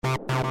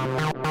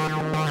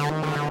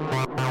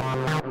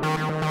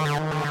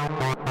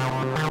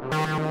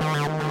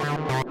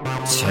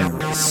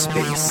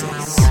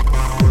Spaces.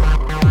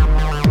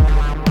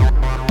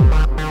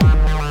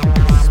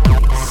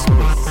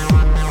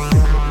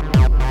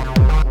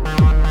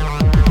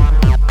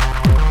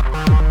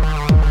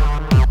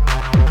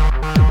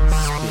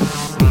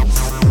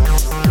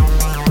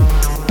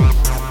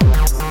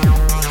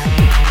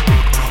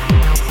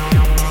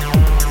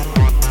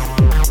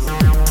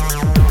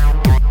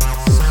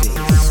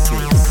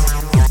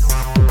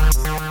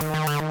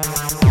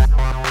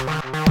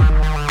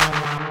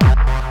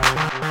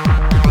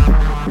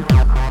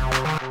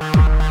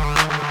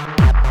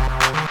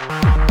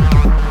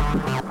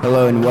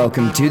 Hello and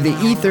welcome to The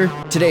Ether.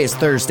 Today is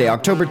Thursday,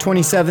 October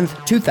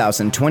 27th,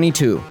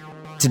 2022.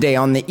 Today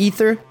on The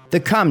Ether, the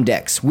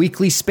Comdex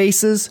Weekly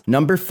Spaces,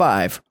 number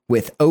 5,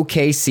 with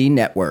OKC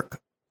Network.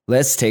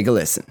 Let's take a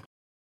listen.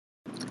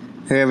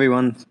 Hey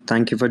everyone,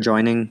 thank you for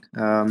joining.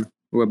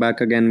 We're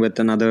back again with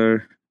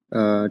another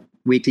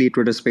weekly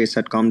Twitter space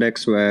at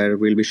Comdex where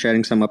we'll be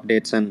sharing some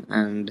updates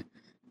and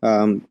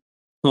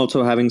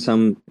also having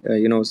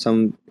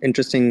some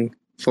interesting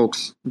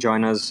folks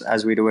join us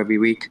as we do every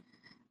week.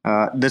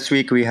 This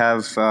week we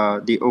have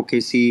the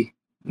OKC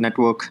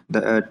network,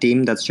 the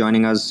team that's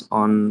joining us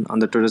on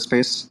the Twitter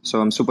space.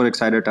 So I'm super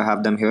excited to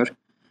have them here.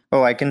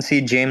 Oh, I can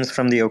see James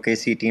from the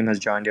OKC team has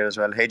joined here as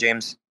well. Hey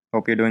James,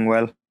 hope you're doing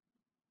well.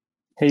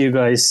 Hey you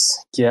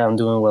guys. Yeah, I'm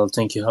doing well.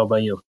 Thank you. How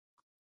about you?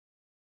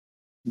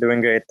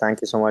 Doing great.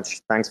 Thank you so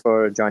much. Thanks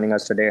for joining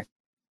us today.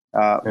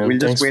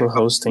 Thanks for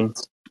hosting.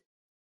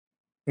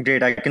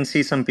 Great. I can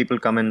see some people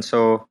come in.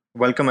 So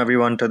welcome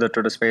everyone to the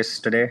Twitter space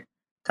today.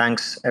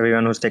 Thanks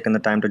everyone who's taken the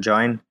time to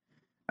join.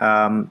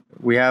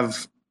 We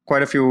have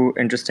quite a few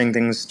interesting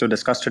things to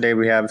discuss today.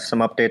 We have some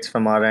updates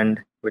from our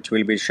end, which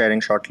we'll be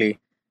sharing shortly.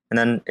 And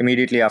then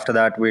immediately after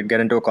that, we'd get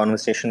into a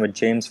conversation with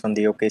James from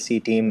the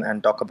OKC team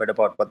and talk a bit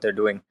about what they're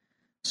doing.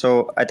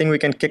 So I think we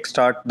can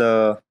kickstart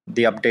the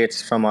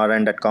updates from our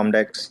end at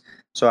Comdex.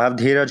 So I have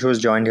Dheeraj, who's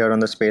joined here on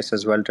the space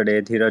as well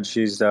today. Dheeraj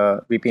is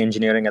the VP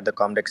Engineering at the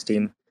Comdex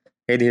team.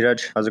 Hey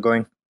Dheeraj, how's it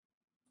going?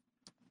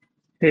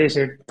 Hey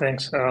Sid,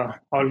 thanks.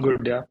 All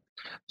good, yeah.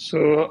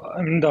 So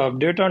the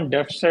update on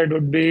dev side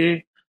would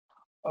be,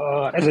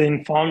 as I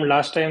informed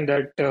last time,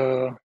 that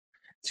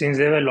since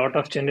there were a lot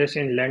of changes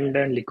in lend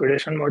and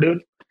liquidation module,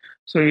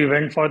 so we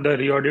went for the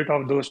re-audit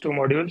of those two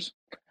modules.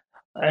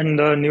 And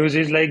the news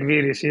is like we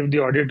received the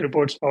audit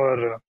reports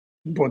for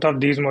both of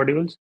these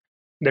modules.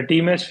 The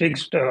team has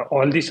fixed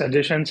all the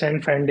suggestions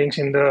and findings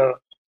in the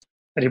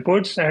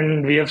reports,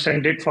 and we have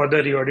sent it for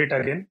the re-audit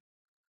again.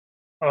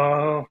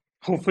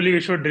 Hopefully, we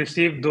should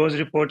receive those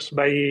reports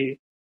by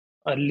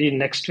early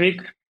next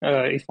week,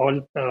 if all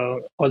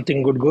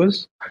thing good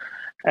goes.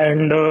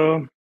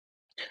 And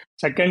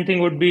second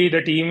thing would be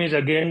the team is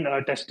again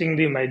testing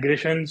the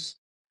migrations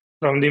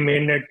from the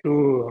mainnet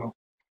to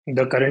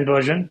the current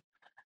version.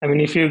 I mean,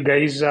 if you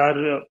guys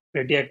are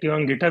pretty active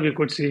on GitHub, you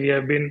could see we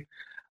have been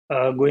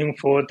going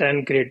forth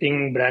and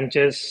creating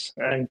branches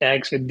and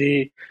tags with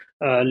the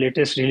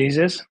latest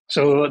releases.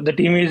 So the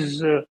team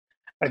is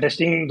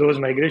testing those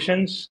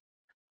migrations.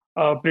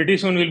 Pretty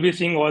soon we'll be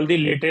seeing all the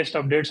latest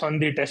updates on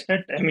the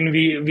testnet. I mean,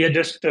 we are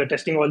just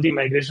testing all the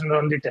migrations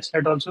on the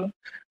testnet also.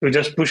 We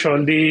just push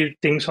all the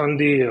things on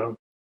the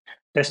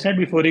testnet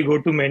before we go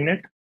to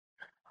mainnet.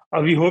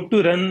 We hope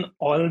to run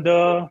all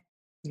the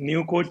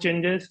new code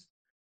changes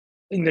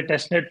in the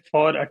testnet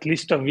for at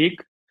least a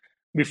week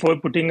before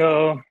putting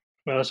a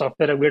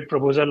software upgrade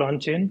proposal on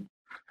chain.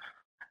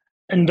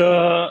 And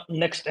the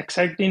next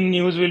exciting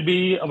news will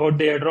be about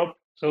the airdrop.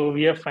 So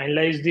we have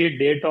finalized the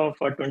date of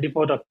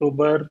 24th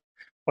October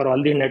for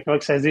all the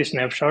networks as the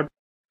snapshot.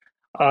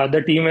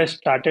 The team has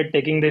started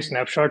taking the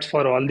snapshots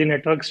for all the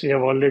networks. We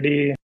have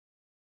already...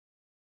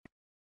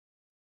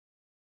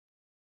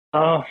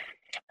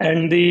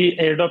 and the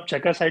airdrop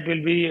checker site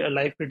will be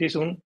live pretty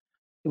soon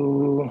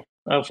for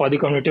the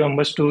community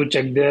members to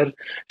check their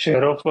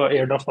share of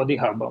airdrop for the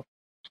harbor.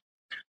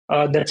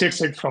 That's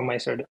it from my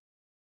side.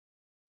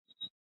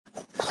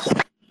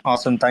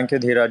 Awesome. Thank you,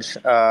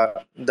 Dheeraj.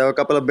 There were a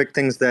couple of big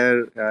things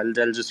there. I'll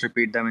just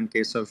repeat them in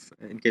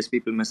case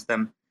people missed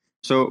them.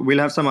 So we'll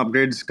have some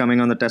upgrades coming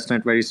on the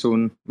testnet very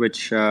soon,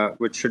 which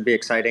should be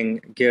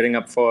exciting. Gearing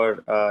up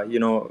for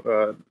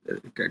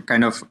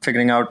kind of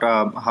figuring out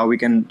how we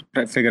can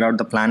figure out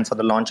the plan for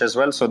the launch as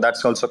well. So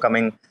that's also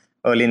coming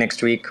early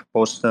next week,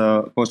 post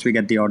we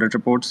get the audit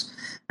reports.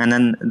 And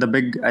then the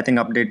big, I think,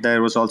 update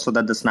there was also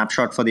that the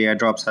snapshot for the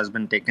airdrops has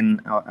been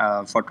taken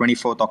for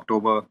 24th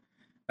October.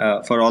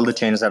 For all the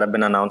changes that have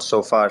been announced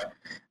so far.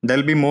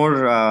 There'll be more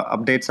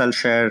updates I'll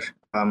share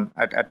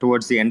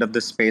towards the end of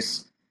this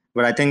space.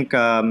 But I think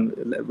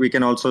we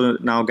can also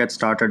now get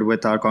started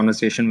with our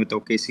conversation with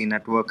OKC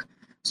Network.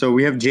 So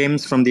we have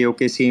James from the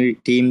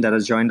OKC team that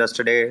has joined us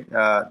today.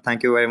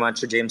 Thank you very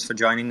much, James, for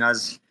joining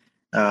us.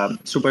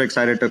 Super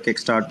excited to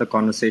kickstart the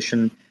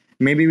conversation.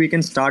 Maybe we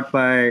can start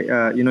by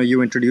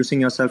you introducing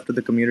yourself to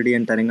the community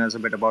and telling us a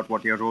bit about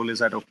what your role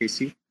is at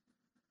OKC.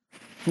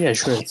 Yeah,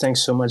 sure.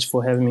 Thanks so much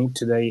for having me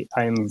today.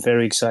 I'm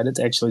very excited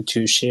actually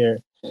to share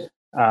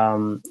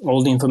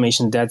all the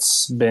information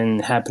that's been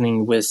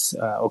happening with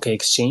OK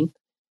Exchange.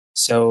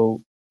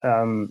 So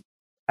I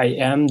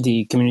am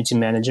the community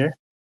manager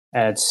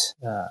at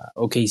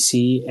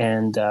OKC,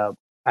 and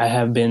I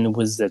have been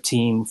with the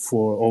team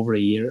for over a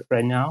year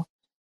right now.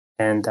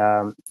 And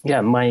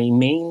yeah, my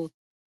main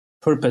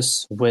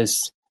purpose with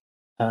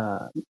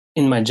uh,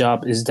 in my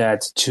job is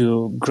that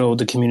to grow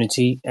the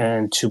community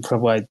and to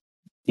provide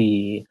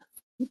the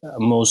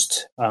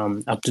most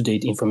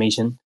up-to-date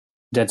information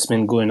that's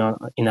been going on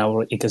in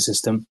our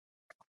ecosystem.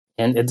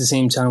 And at the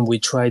same time, we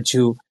try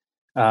to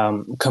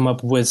come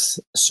up with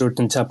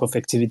certain type of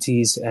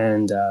activities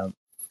and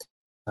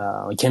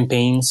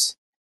campaigns,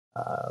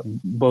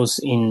 both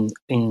in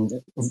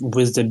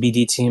with the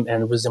BD team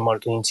and with the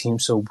marketing team.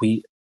 So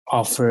we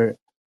offer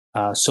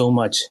so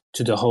much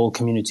to the whole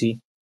community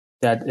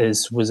that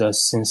is with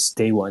us since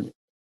day one.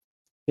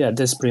 Yeah,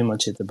 that's pretty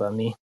much it about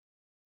me.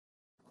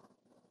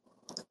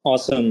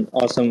 Awesome,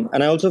 awesome.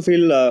 And I also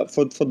feel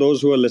for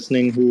those who are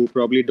listening who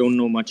probably don't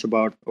know much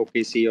about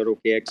OKC or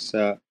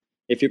OKX,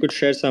 if you could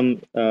share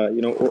some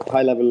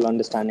high level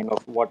understanding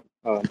of what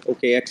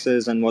OKX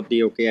is and what the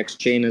OKX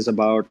chain is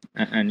about,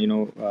 and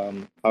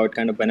how it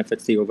kind of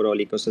benefits the overall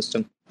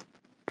ecosystem.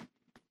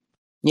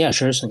 Yeah,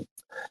 sure thing.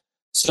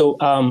 So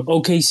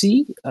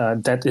OKC,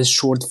 that is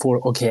short for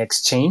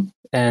OKX chain,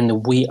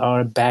 and we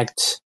are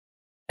backed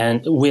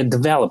and we're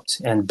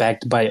developed and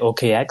backed by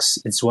OKX.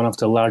 It's one of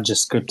the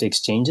largest crypto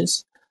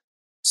exchanges.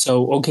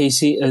 So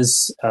OKC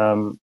is,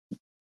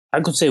 I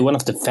could say, one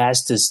of the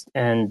fastest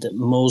and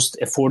most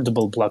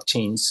affordable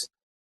blockchains.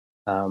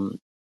 Um,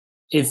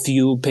 if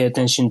you pay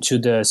attention to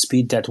the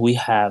speed that we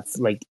have,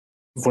 like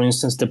for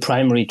instance, the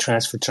primary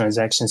transfer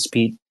transaction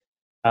speed,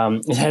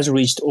 it has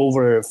reached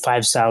over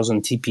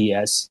 5,000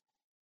 TPS,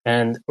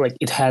 and like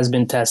it has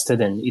been tested,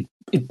 and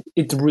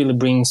it really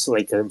brings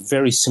like a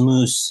very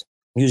smooth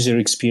user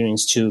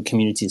experience to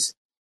communities,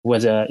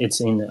 whether it's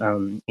in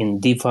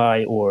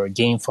DeFi or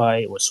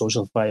GameFi or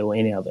SocialFi or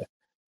any other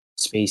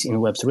space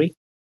in Web3.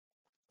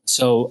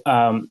 So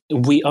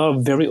we are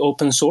very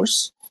open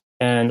source,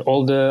 and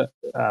all the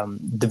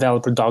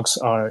developer docs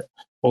are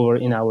over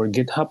in our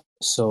GitHub.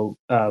 So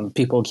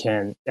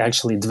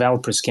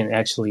developers can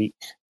actually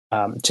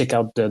check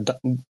out the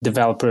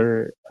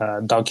developer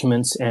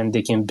documents, and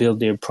they can build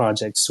their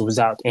projects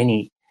without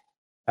any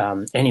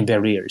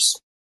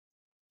barriers.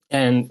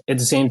 And at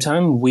the same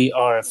time, we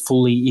are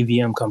fully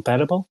EVM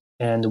compatible,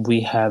 and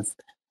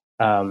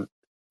um,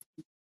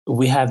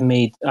 we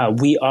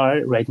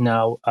are right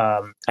now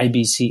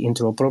IBC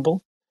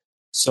interoperable.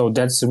 So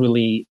that's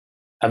really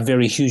a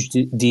very huge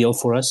deal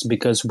for us,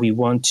 because we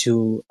want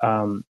to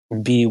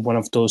be one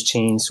of those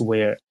chains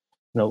where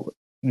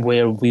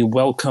we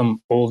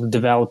welcome all the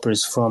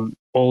developers from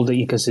all the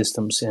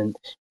ecosystems, and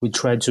we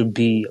try to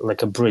be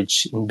like a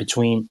bridge in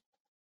between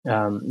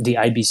the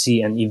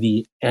IBC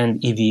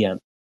and EVM.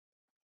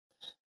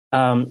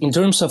 In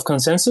terms of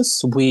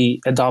consensus, we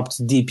adopt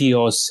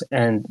DPoS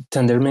and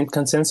Tendermint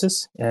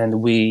consensus,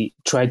 and we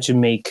try to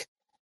make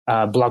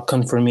block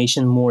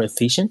confirmation more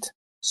efficient.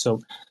 So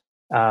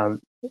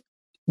um,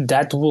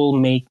 that will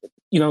make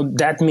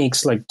that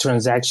makes like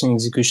transaction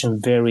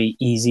execution very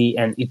easy,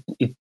 and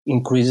it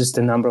increases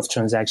the number of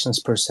transactions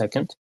per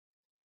second.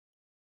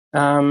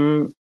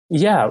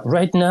 Yeah,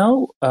 right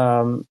now,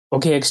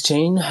 OKX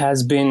Chain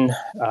has been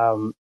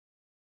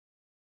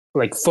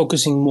like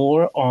focusing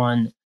more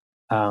on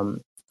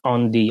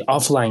the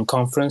offline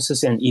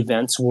conferences and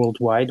events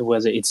worldwide,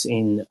 whether it's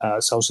in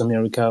South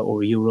America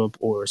or Europe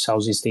or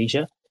Southeast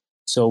Asia.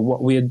 So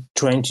what we're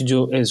trying to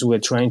do is we're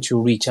trying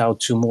to reach out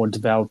to more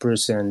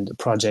developers and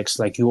projects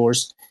like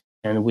yours,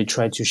 and we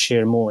try to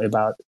share more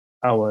about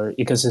our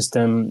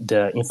ecosystem,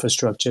 the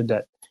infrastructure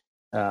that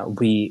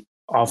we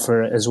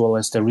offer, as well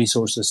as the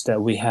resources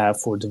that we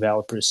have for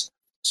developers,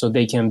 so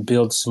they can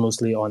build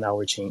smoothly on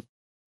our chain.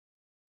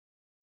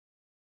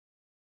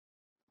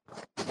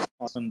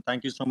 Awesome.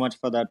 Thank you so much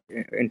for that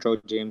intro,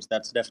 James.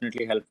 That's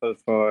definitely helpful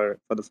for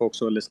the folks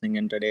who are listening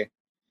in today.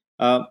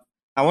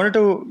 I wanted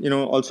to,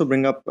 also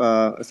bring up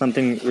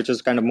something which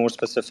is kind of more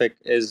specific.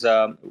 Is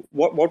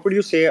what would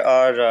you say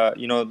are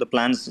the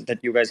plans that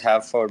you guys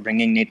have for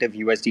bringing native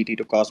USDT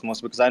to Cosmos?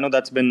 Because I know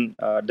that's been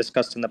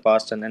discussed in the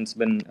past, and it's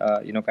been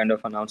kind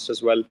of announced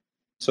as well.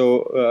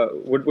 So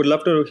would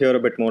love to hear a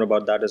bit more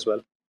about that as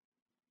well.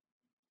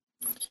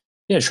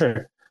 Yeah,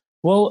 sure.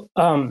 Well,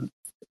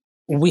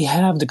 we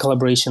have the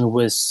collaboration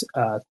with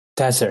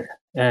Tether,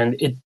 and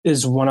it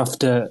is one of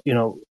the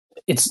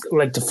it's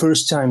like the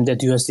first time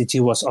that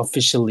USDT was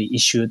officially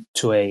issued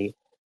to a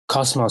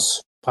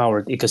Cosmos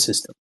powered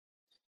ecosystem.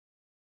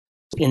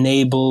 It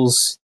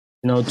enables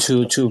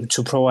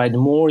to provide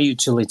more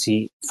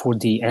utility for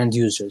the end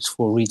users,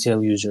 for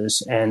retail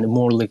users, and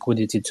more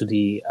liquidity to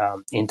the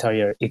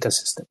entire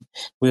ecosystem.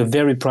 We are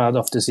very proud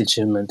of this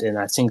achievement, and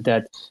I think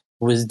that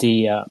with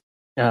the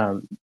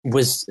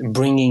with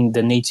bringing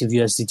the native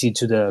USDT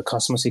to the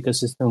Cosmos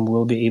ecosystem,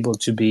 we'll be able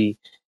to be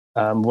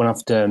one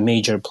of the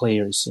major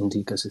players in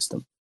the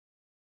ecosystem.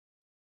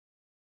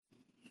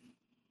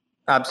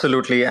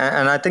 Absolutely,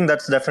 and I think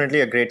that's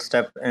definitely a great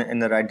step in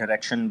the right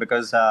direction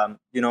because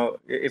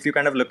if you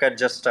kind of look at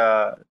just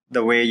the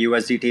way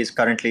USDT is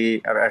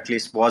currently, or at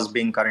least was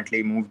being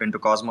currently moved into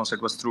Cosmos,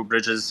 it was through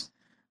bridges,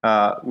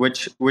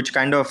 which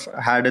kind of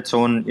had its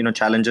own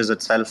challenges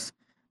itself,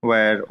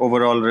 where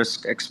overall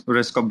risk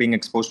of being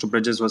exposed to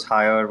bridges was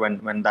higher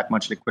when that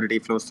much liquidity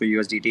flows through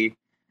USDT.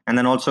 And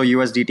then also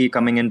USDT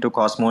coming into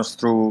Cosmos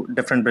through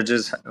different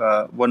bridges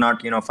were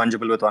not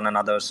fungible with one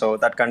another, so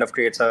that kind of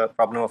creates a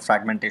problem of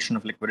fragmentation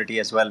of liquidity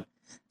as well.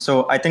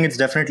 So I think it's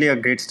definitely a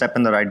great step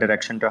in the right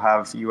direction to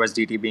have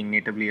USDT being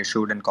natively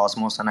issued in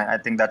Cosmos, and I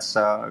think that's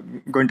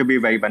going to be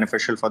very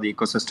beneficial for the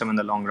ecosystem in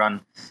the long run.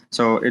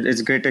 So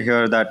it's great to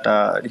hear that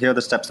hear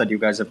the steps that you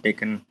guys have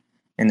taken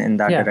in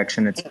that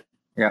direction.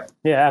 Yeah,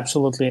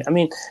 absolutely. I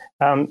mean,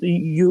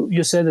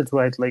 you said it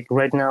right. Like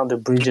right now, the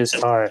bridges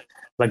are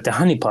like the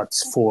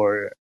honeypots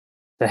for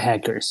the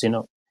hackers.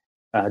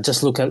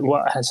 Just look at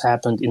what has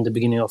happened in the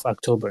beginning of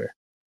October.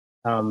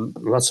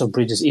 Lots of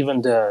bridges,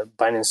 even the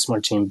Binance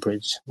Smart Chain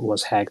bridge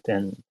was hacked,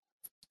 and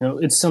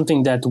it's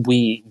something that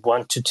we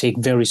want to take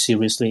very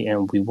seriously,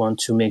 and we want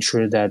to make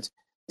sure that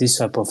these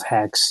type of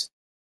hacks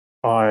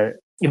are,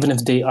 even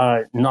if they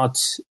are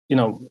not,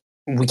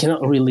 we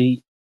cannot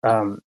really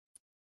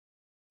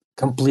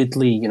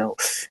completely,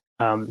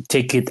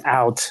 take it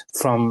out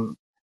from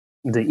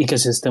the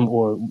ecosystem,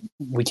 or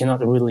we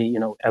cannot really,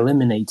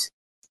 eliminate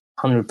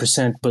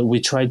 100%, but we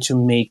try to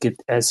make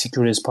it as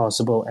secure as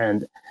possible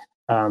and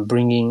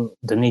bringing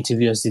the native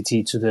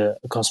USDT to the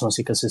Cosmos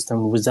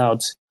ecosystem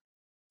without,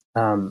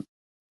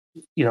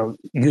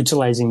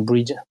 utilizing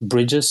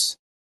bridges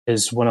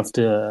is one of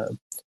the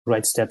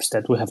right steps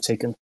that we have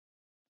taken.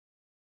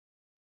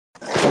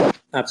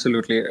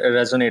 Absolutely, I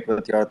resonate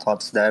with your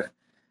thoughts there.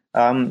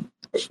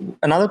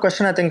 Another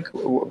question I think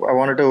I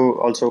wanted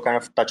to also kind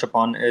of touch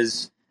upon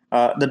is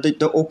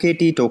the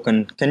OKT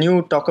token. Can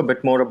you talk a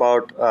bit more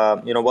about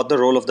what the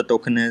role of the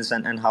token is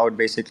and how it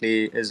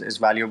basically is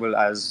valuable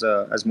as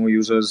more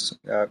users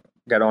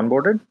get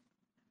onboarded?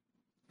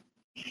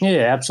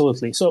 Yeah,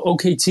 absolutely. So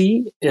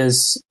OKT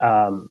is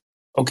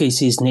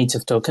OKC's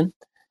native token.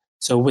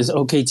 So with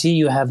OKT,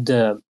 you have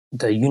the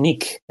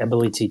unique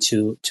ability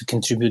to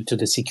contribute to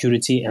the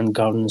security and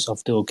governance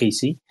of the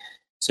OKC.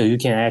 So you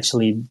can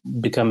actually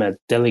become a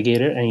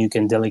delegator, and you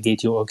can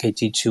delegate your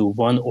OKT to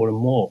one or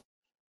more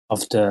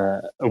of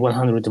the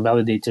 100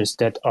 validators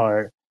that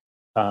are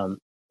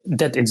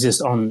that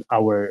exist on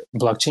our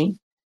blockchain,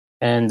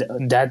 and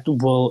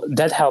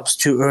that helps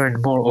to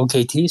earn more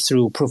OKT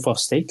through proof of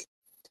stake.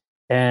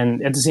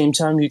 And at the same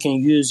time, you can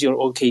use your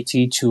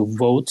OKT to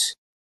vote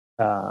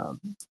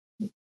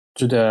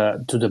to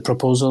the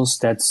proposals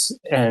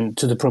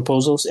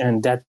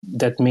and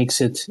that makes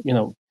it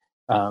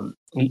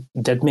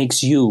that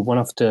makes you one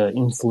of the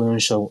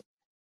influential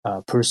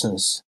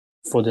persons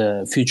for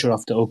the future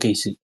of the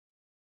OKC.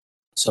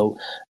 So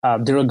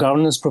there are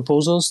governance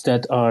proposals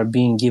that are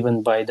being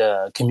given by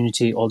the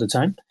community all the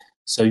time.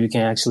 So you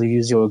can actually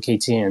use your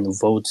OKT and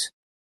vote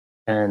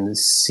and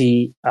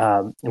see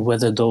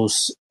whether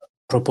those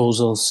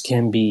proposals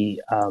can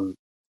be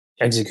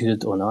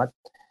executed or not.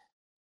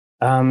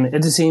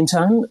 At the same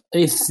time,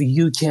 if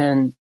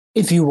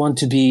you want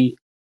to be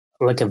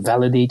like a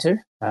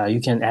validator,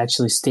 you can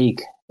actually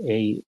stake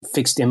a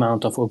fixed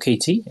amount of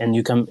OKT, and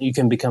you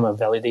can become a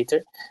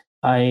validator.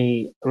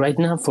 I right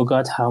now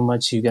forgot how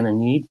much you're gonna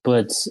need,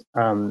 but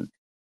I'm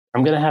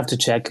gonna have to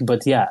check.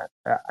 But yeah,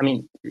 I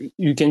mean,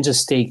 you can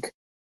just stake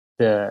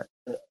a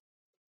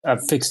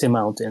fixed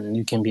amount, and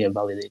you can be a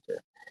validator.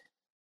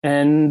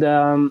 And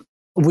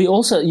we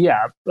also,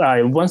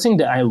 one thing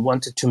that I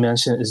wanted to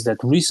mention is that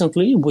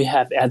recently we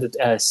have added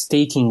a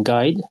staking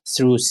guide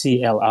through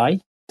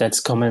CLI, that's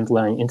command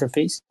line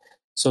interface.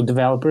 So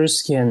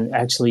developers can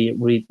actually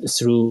read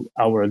through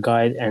our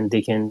guide and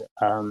they can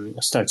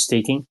start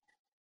staking.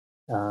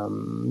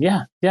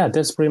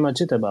 That's pretty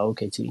much it about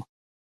OKT.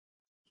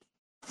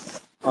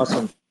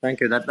 Awesome,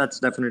 thank you. That's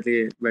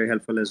definitely very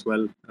helpful as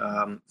well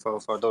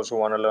for those who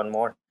want to learn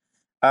more.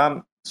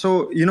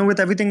 So with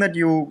everything that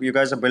you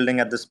guys are building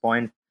at this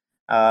point,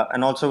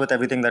 and also with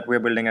everything that we're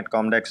building at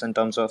Comdex in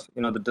terms of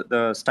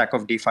the stack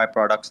of DeFi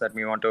products that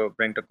we want to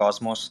bring to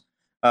Cosmos,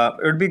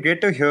 it would be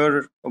great to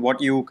hear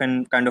what you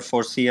can kind of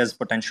foresee as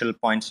potential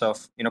points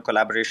of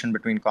collaboration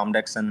between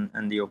Comdex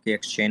and the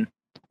OKX chain.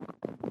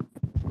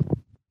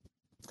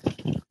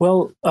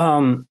 Well,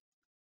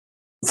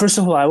 first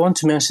of all, I want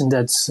to mention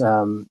that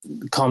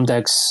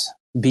Comdex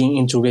being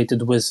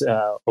integrated with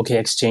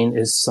OKX chain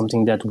is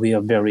something that we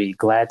are very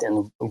glad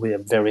and we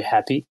are very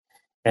happy.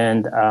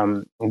 And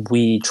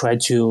we try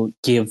to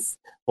give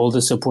all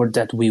the support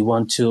that we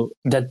want to,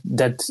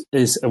 that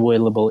is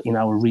available in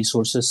our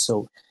resources.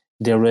 So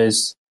there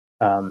is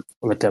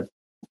like a,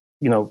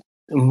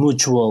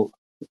 mutual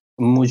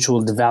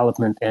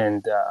development,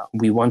 and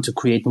we want to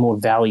create more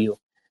value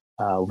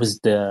with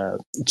the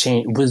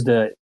chain, with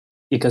the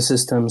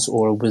ecosystems,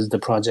 or with the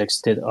projects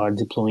that are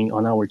deploying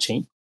on our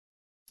chain.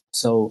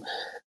 So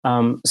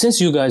since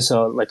you guys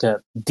are like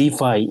a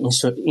DeFi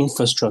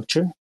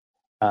infrastructure,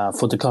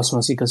 for the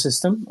Cosmos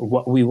ecosystem.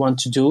 What we want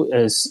to do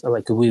is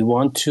we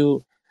want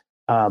to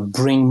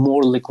bring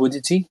more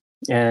liquidity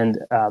and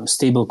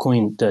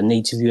stablecoin, the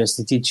native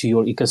USDT, to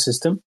your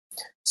ecosystem,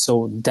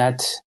 so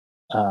that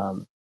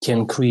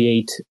can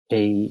create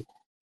a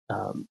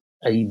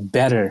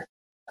better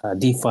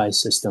DeFi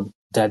system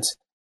that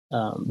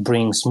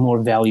brings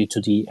more value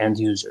to the end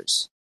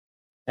users.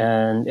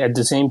 And at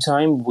the same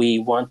time, we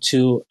want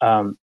to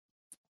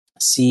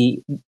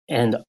see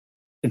and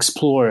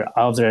explore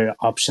other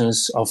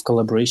options of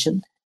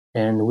collaboration.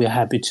 And we're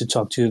happy to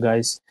talk to you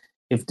guys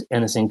if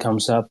anything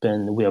comes up,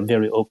 and we are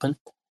very open.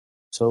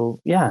 So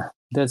yeah,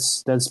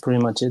 that's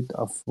pretty much it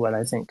of what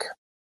I think.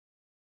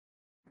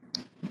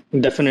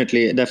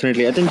 Definitely.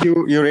 I think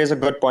you raise a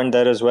good point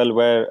there as well,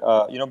 where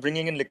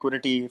bringing in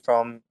liquidity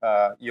from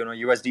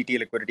USDT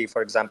liquidity,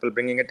 for example,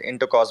 bringing it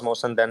into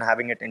Cosmos and then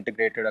having it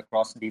integrated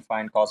across DeFi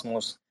and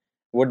Cosmos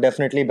would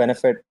definitely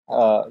benefit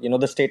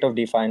the state of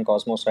DeFi and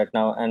Cosmos right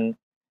now. And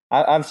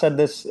I've said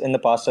this in the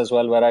past as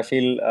well, where I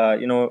feel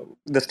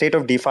the state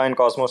of DeFi and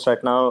Cosmos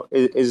right now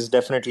is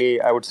definitely,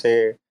 I would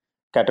say,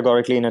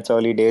 categorically in its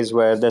early days,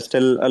 where there's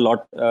still a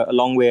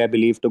long way, I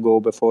believe, to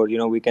go before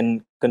we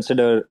can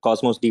consider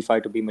Cosmos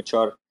DeFi to be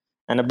mature.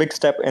 And a big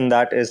step in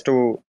that is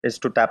to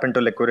tap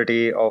into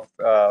liquidity of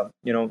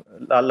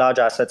large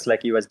assets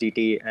like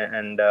USDT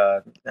and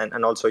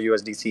also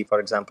USDC,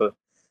 for example.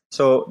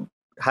 So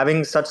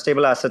having such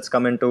stable assets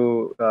come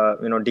into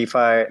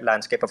DeFi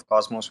landscape of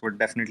Cosmos would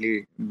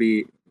definitely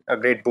be a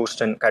great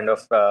boost in kind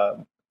of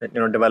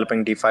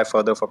developing DeFi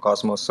further for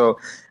Cosmos. So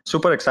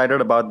super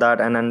excited about that,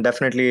 and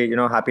definitely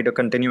happy to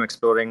continue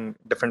exploring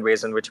different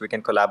ways in which we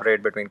can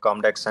collaborate between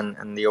Comdex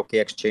and the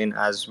OKX chain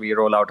as we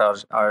roll out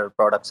our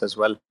products as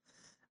well.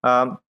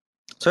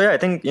 So yeah, I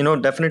think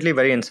definitely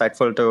very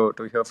insightful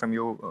to hear from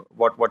you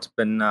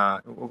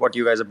what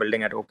you guys are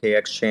building at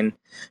OKX chain.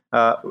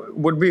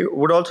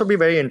 Would also be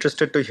very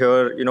interested to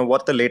hear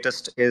what the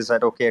latest is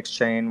at OKX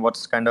chain.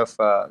 What's kind of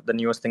the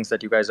newest things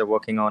that you guys are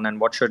working on,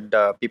 and what should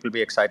people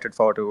be excited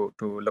for to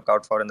look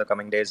out for in the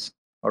coming days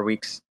or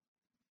weeks?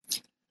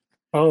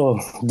 Oh,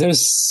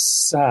 there's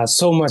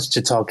so much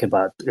to talk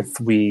about if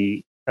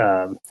we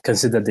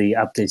consider the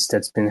updates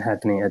that's been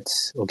happening at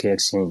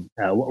OKX chain.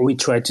 What we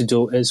try to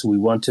do is we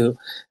want to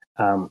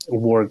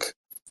work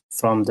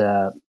from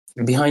the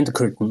behind the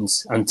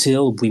curtains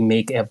until we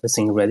make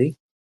everything ready,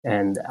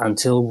 and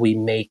until we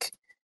make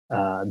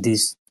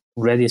these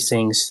ready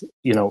things,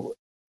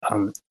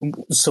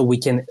 so we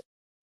can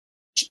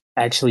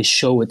actually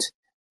show it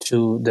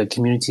to the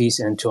communities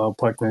and to our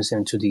partners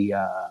and to the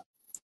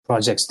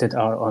projects that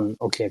are on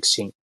OKX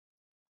chain.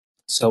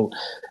 So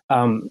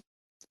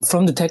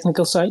from the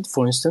technical side,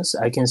 for instance,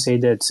 I can say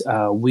that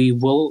we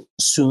will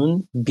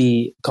soon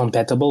be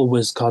compatible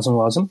with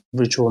CosmWasm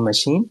virtual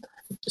machine.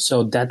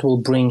 So that will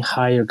bring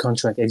higher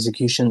contract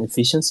execution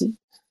efficiency,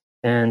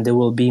 and there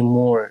will be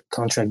more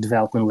contract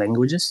development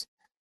languages.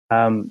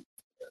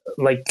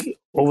 Like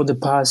over the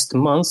past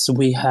months,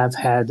 we have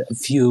had a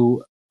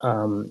few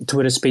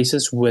Twitter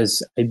spaces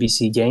with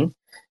IBC gang.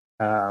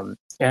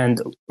 And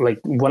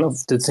like one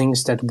of the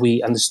things that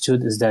we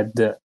understood is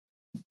that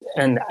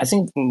and I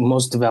think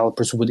most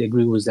developers would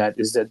agree with that,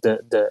 is that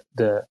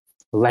the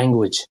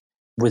language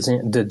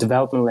within the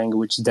development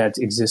language that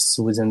exists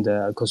within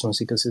the Cosmos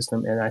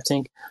ecosystem. And I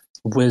think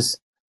with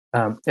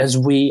as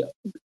we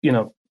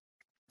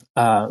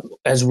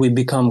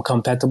become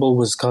compatible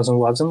with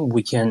CosmWasm,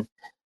 we can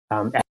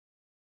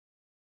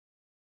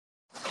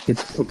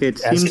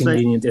it as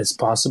convenient as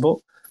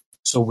possible,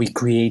 so we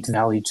create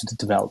value to the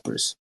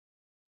developers.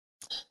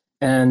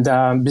 And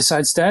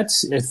besides that,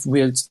 if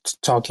we're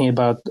talking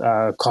about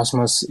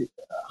Cosmos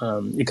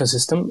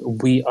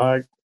ecosystem, we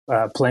are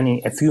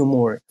planning a few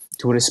more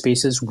Twitter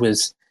spaces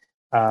with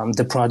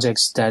the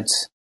projects that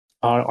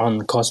are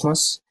on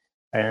Cosmos,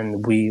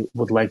 and we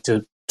would like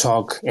to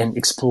talk and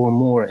explore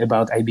more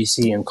about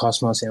IBC and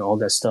Cosmos and all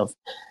that stuff.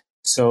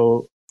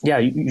 So yeah,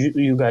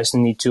 you guys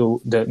need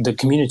to, the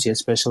community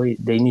especially,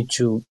 they need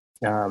to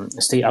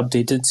stay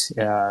updated.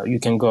 You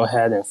can go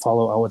ahead and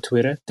follow our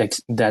Twitter.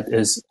 That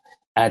is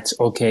at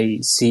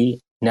OKC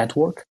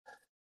Network.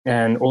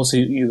 And also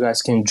you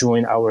guys can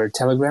join our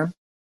Telegram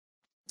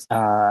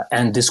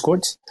and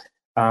Discord.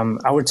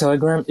 Our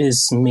Telegram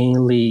is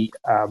mainly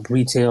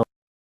retail.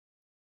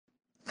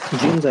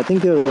 James, I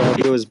think your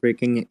audio is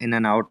breaking in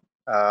and out.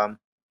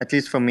 At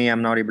least for me,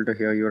 I'm not able to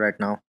hear you right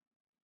now.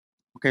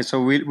 Okay,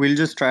 so we'll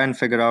just try and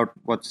figure out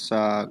what's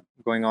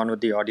going on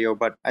with the audio.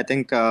 But I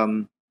think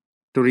to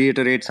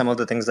reiterate some of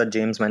the things that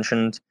James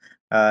mentioned,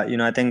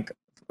 I think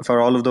for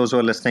all of those who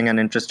are listening and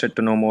interested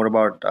to know more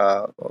about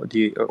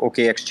the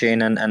OKX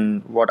chain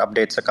and what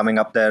updates are coming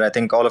up there, I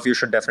think all of you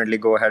should definitely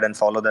go ahead and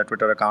follow their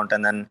Twitter account,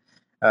 and then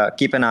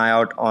keep an eye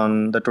out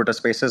on the Twitter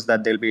spaces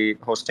that they'll be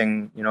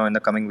hosting, in the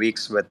coming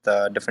weeks with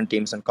different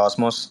teams in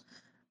Cosmos.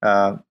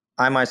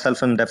 I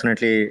myself am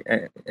definitely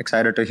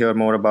excited to hear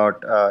more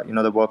about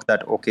the work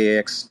that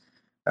OKX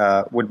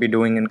would be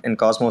doing in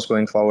Cosmos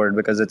going forward,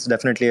 because it's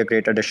definitely a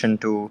great addition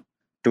to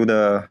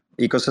the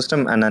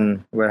ecosystem, and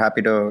then we're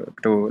happy to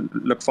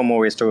look for more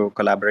ways to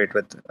collaborate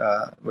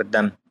with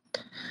them.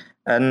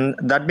 And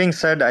that being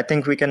said, I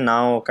think we can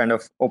now kind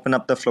of open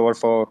up the floor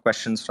for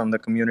questions from the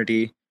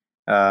community.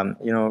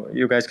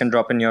 You guys can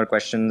drop in your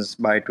questions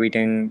by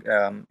tweeting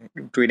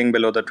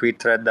below the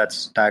tweet thread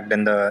that's tagged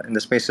in the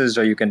spaces,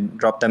 or you can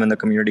drop them in the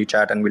community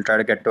chat, and we'll try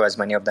to get to as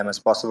many of them as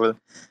possible.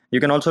 You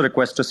can also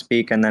request to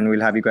speak, and then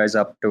we'll have you guys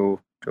up to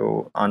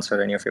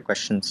answer any of your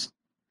questions.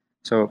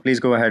 So please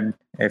go ahead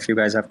if you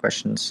guys have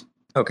questions.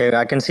 Okay,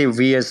 I can see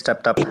V has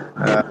stepped up.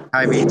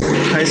 Hi, V.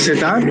 Hi,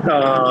 Siddharth.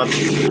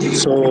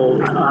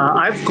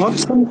 I've got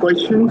some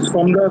questions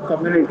from the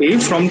community,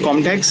 from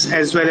Comdex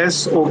as well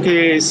as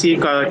OKC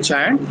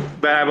chat,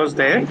 where I was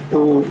there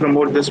to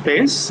promote the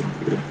space.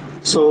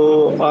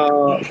 So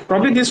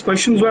probably these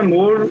questions were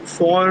more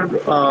for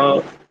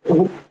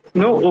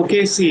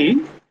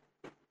OKC.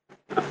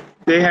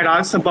 They had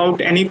asked about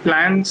any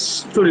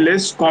plans to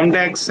list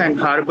Comdex and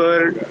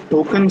Harbor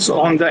tokens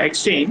on the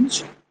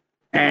exchange,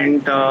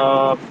 and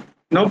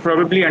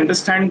probably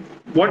understand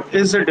what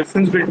is the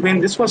difference between,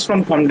 this was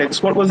from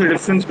Comdex, what was the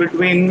difference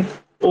between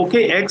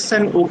OKX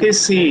and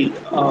OKC?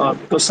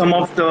 So some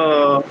of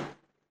the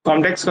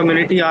Comdex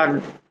community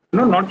are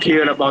not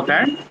clear about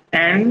that.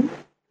 And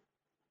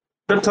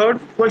the third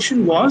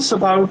question was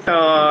about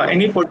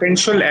any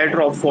potential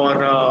airdrop for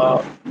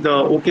the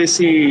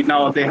OKC.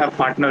 Now they have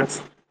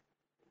partners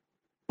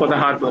for the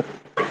Harbor.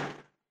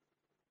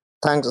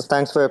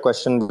 Thanks for your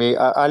question, V.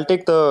 I'll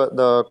take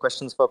the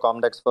questions for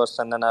Comdex first,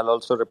 and then I'll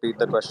also repeat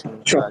the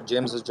question. Sure.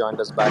 James has joined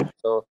us back.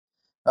 So,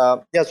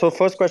 so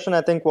first question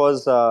I think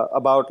was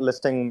about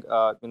listing,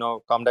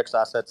 Comdex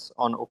assets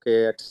on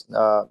OKX.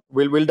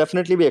 We'll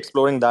definitely be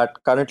exploring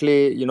that.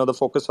 Currently, the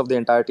focus of the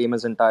entire team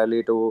is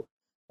entirely to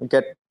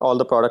get all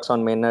the products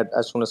on mainnet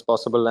as soon as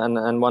possible,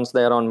 and once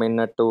they are on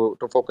mainnet, to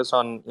focus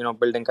on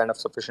building kind of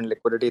sufficient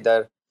liquidity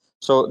there.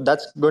 So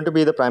that's going to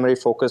be the primary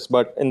focus.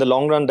 But in the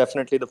long run,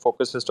 definitely the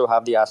focus is to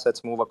have the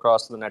assets move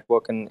across the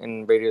network in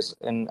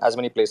as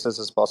many places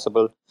as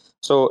possible.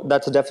 So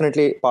that's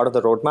definitely part of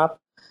the roadmap.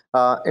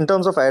 In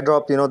terms of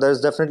airdrop, there's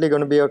definitely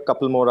going to be a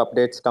couple more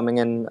updates coming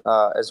in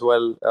as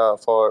well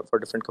for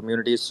different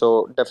communities.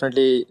 So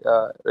definitely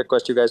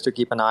request you guys to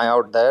keep an eye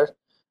out there.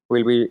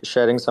 We'll be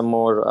sharing some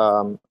more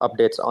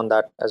updates on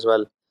that as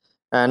well.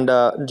 And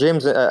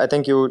James, I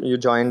think you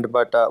joined,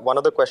 but one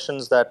of the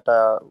questions that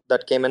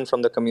came in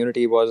from the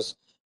community was,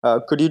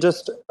 could you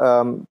just it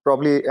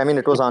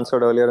was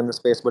answered earlier in the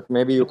space, but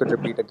maybe you could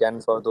repeat again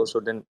for those who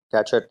didn't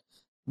catch it,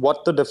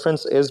 what the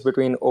difference is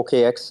between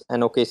OKX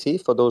and OKC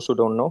for those who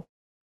don't know?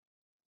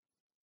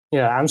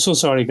 Yeah, I'm so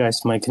sorry,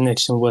 guys. My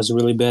connection was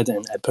really bad,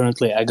 and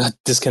apparently I got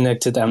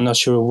disconnected. I'm not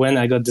sure when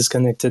I got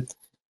disconnected.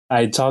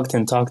 I talked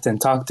and talked and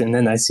talked, and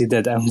then I see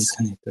that I'm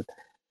disconnected.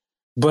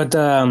 But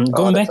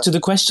going back to the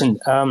question,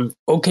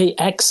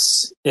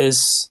 OKX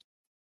is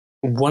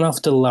one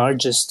of the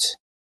largest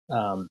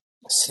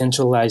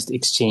centralized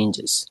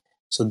exchanges.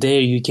 So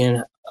there you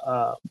can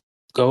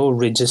go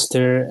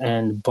register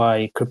and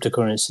buy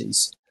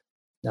cryptocurrencies.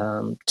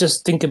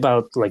 Just think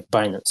about like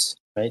Binance,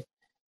 right?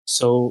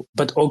 So,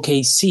 but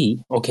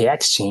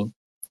OKX chain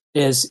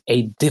is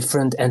a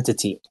different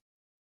entity.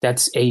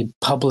 That's a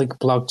public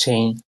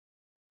blockchain,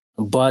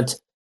 but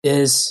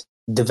is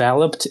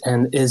developed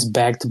and is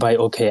backed by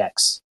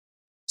OKX.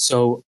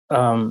 So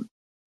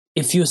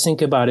if you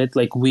think about it,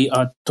 like we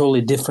are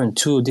totally different,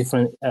 two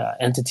different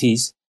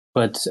entities,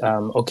 but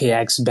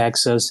OKX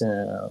backs us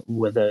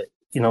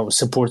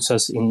supports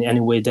us in any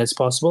way that's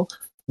possible.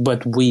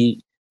 But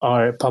we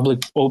are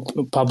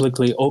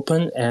publicly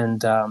open,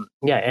 and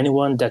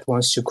anyone that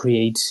wants to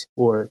create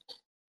or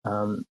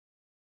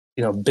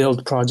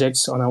build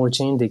projects on our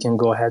chain, they can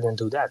go ahead and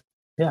do that.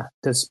 Yeah,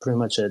 that's pretty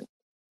much it.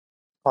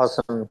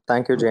 Awesome.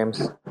 Thank you,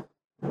 James.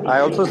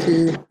 I also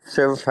see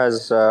Shiv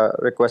has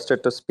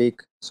requested to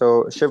speak.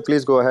 So Shiv,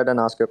 please go ahead and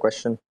ask your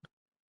question.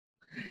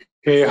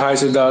 Hey, hi,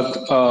 Siddharth.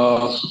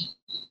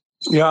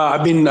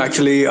 I've been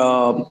actually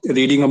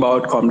reading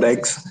about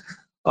Comdex.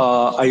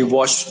 I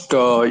watched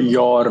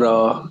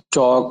your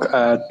talk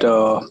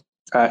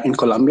in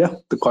Colombia,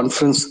 the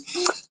conference.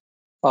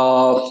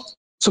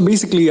 So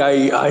basically,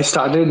 I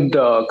started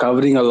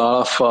covering a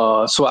lot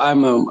of. I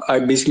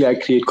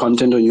create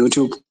content on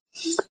YouTube.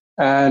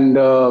 And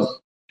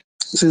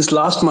since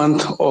last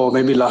month, or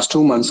maybe last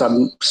 2 months,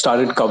 I've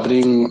started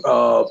covering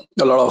a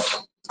lot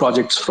of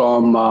projects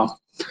from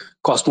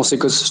Cosmos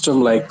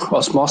ecosystem, like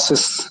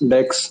Osmosis,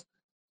 Dex,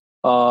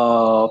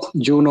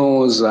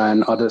 Junos,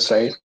 and others,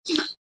 right?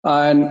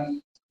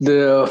 And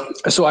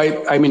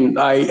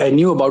I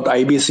knew about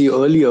IBC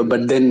earlier,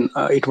 but then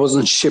it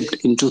wasn't shipped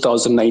in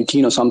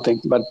 2019 or something.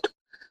 But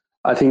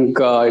I think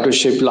it was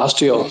shipped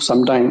last year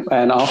sometime.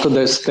 And after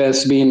this,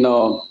 there's been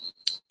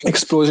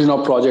explosion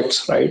of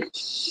projects, right?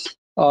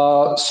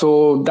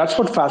 So that's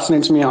what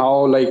fascinates me,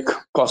 how like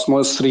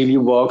Cosmos really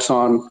works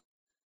on,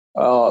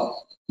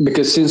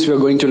 because since we're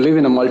going to live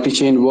in a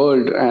multi-chain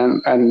world,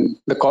 and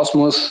the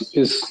Cosmos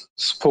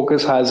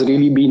focus has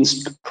really been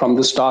from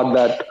the start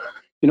that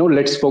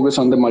let's focus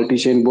on the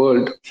multi-chain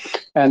world.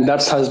 And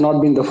that has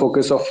not been the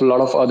focus of a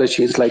lot of other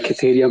chains like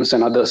Ethereum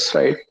and others,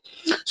 right?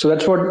 So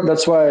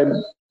that's why I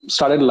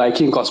started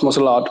liking Cosmos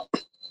a lot,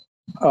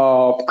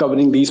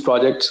 covering these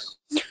projects.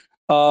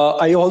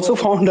 I also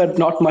found that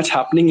not much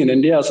happening in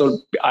India. So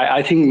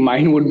I think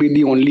mine would be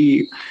the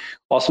only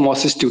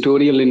osmosis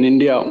tutorial in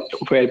India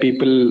where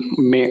people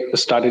may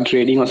started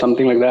trading or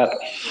something like that.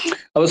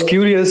 I was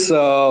curious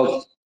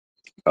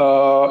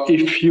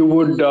if you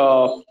would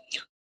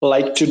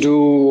like to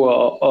do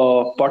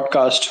a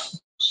podcast,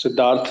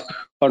 Siddharth,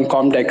 on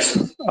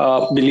Comdex.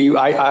 Believe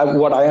I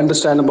what I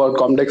understand about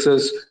Comdex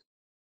is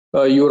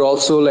you're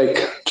also like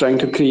trying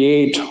to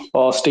create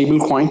a stable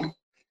coin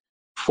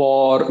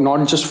for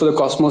not just for the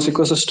Cosmos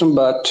ecosystem,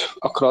 but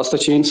across the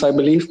chains, I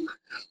believe.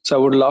 So I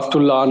would love to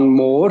learn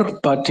more,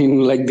 but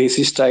in like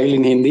Desi style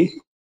in Hindi,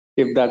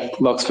 if that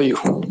works for you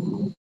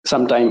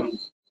sometime.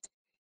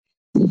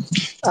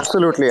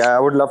 Absolutely, I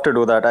would love to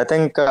do that. I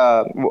think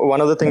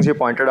one of the things you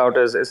pointed out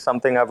is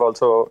something I've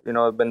also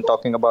been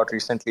talking about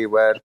recently,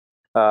 where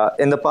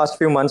in the past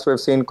few months we've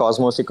seen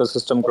Cosmos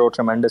ecosystem grow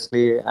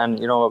tremendously, and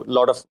a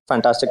lot of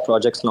fantastic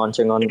projects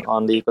launching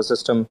on the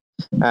ecosystem,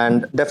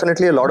 and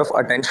definitely a lot of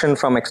attention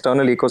from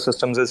external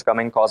ecosystems is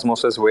coming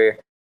Cosmos's way.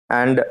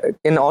 And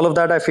in all of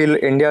that, I feel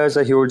India is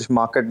a huge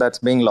market that's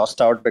being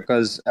lost out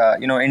because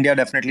India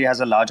definitely has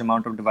a large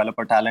amount of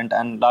developer talent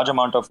and large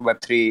amount of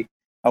Web3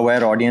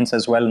 aware audience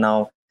as well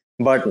now.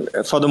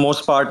 But for the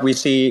most part, we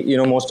see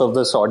most of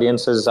this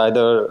audience is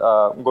either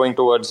going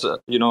towards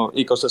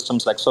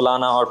ecosystems like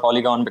Solana or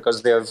Polygon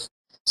because they've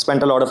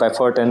spent a lot of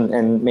effort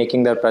in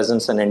making their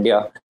presence in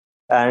India.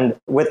 And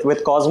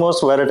with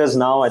Cosmos, where it is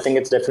now, I think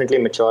it's definitely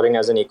maturing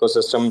as an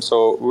ecosystem.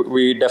 So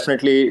we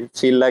definitely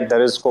feel like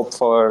there is scope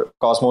for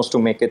Cosmos to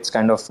make its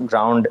kind of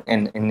ground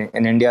in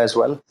India as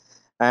well.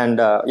 And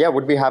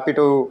would be happy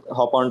to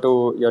hop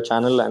onto your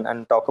channel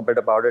and talk a bit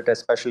about it,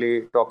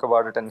 especially talk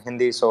about it in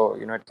Hindi, so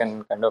it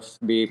can kind of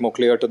be more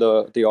clear to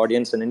the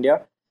audience in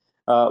India.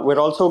 We're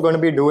also going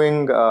to be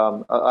doing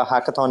a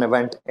hackathon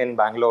event in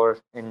Bangalore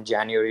in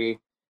January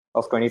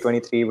of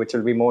 2023, which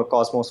will be more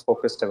Cosmos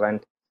focused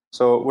event.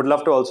 So would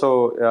love to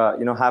also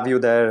have you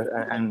there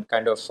and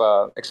kind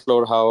of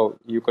explore how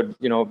you could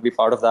be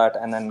part of that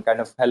and then kind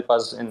of help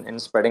us in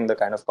spreading the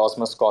kind of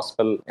Cosmos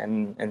gospel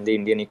in the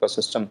Indian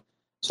ecosystem.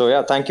 So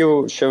yeah, thank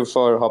you, Shiv,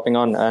 for hopping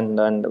on, and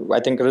I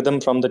think Rhythm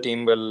from the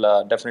team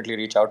will definitely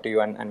reach out to you,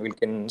 and we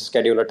can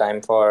schedule a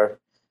time for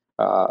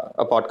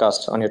a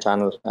podcast on your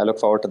channel. I look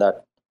forward to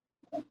that.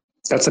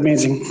 That's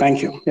amazing.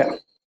 Thank you. Yeah.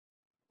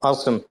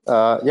 Awesome.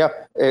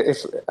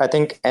 If I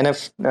think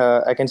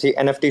I can see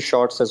NFT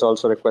Shorts has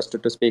also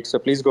requested to speak. So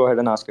please go ahead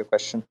and ask your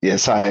question.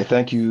 Yes, hi.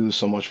 Thank you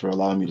so much for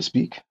allowing me to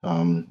speak.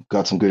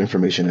 Got some good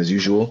information as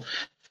usual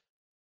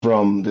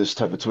from this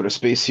type of Twitter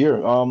space here.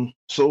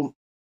 So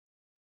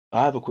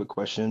I have a quick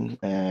question,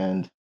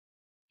 and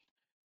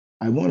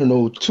I want to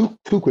know two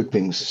quick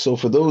things. So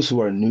for those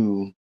who are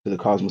new to the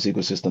Cosmos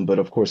ecosystem, but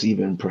of course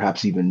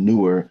perhaps even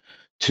newer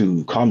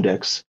to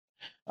Comdex,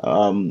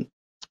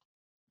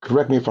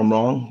 correct me if I'm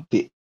wrong,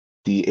 the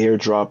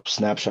airdrop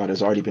snapshot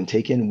has already been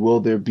taken.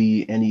 Will there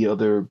be any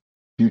other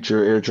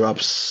future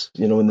airdrops,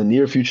 in the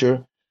near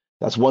future?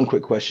 That's one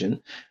quick question.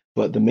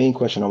 But the main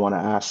question I want to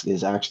ask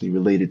is actually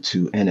related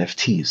to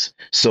NFTs.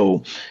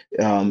 So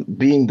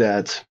being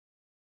that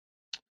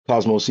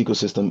Cosmos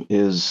ecosystem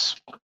is,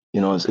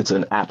 it's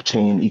an app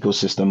chain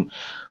ecosystem,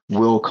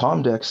 will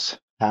Comdex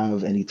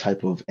have any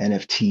type of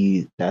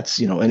NFT that's,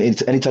 and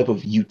it's any type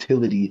of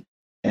utility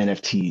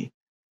NFT?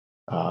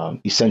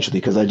 Essentially,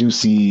 because I do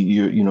see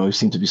you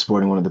seem to be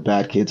sporting one of the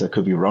bad kids. I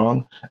could be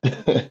wrong.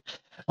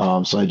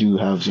 So I do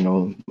have,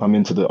 I'm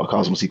into the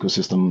Cosmos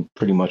ecosystem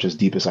pretty much as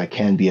deep as I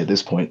can be at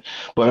this point,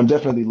 but I'm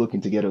definitely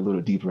looking to get a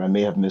little deeper. I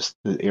may have missed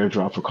the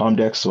airdrop for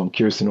Comdex, so I'm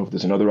curious to know if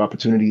there's another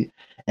opportunity.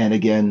 And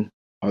again,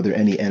 are there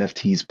any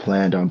NFTs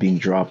planned on being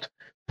dropped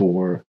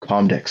for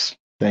Comdex?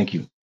 Thank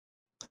you.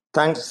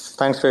 Thanks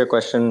for your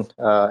question,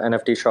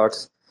 NFT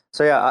Shorts.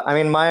 So yeah, I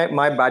mean,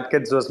 my Bad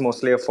Kids was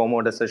mostly a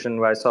FOMO decision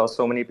where I saw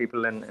so many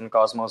people in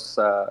Cosmos,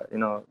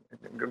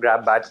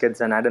 grab Bad Kids,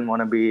 and I didn't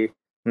want to be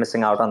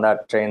missing out on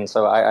that train,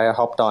 so I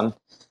hopped on.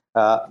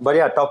 But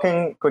yeah,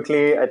 talking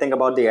quickly, I think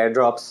about the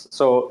airdrops.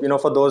 So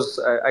for those,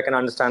 I can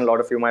understand a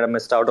lot of you might have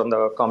missed out on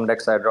the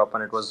Comdex airdrop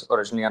when it was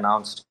originally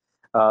announced.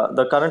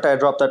 The current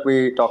airdrop that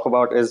we talk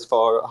about is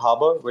for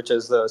Harbor, which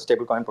is the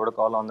stablecoin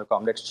protocol on the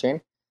Comdex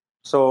chain.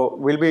 So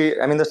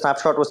the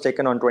snapshot was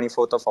taken on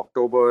 24th of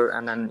October,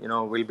 and then,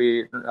 we'll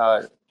be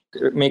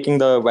making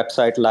the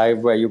website live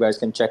where you guys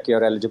can check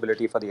your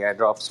eligibility for the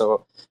airdrop.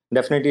 So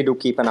definitely do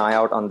keep an eye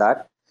out on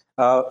that.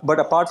 But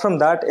apart from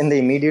that, in the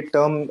immediate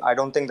term, I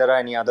don't think there are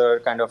any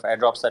other kind of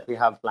airdrops that we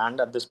have planned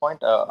at this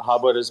point.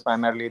 Harbor is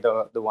primarily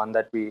the one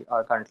that we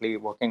are currently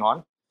working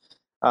on.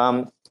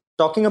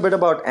 Talking a bit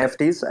about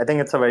NFTs, I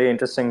think it's a very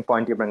interesting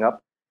point you bring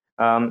up.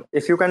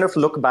 If you kind of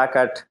look back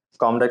at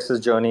Comdex's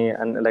journey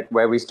and like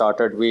where we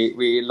started,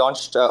 we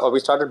launched or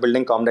we started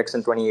building Comdex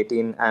in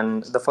 2018,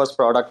 and the first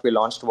product we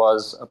launched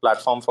was a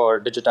platform for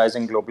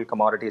digitizing global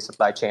commodity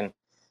supply chain.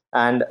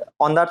 And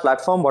on that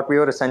platform, what we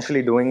were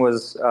essentially doing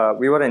was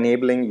we were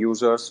enabling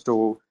users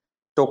to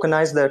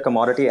tokenize their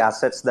commodity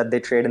assets that they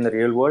trade in the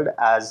real world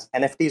as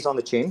NFTs on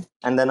the chain,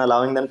 and then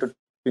allowing them to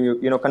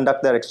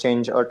conduct their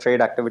exchange or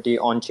trade activity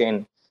on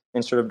chain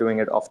instead of doing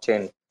it off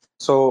chain.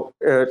 So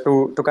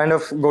to kind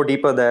of go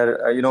deeper there,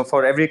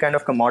 for every kind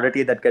of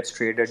commodity that gets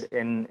traded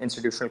in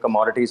institutional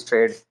commodities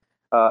trade,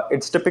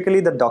 it's typically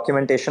the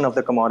documentation of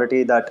the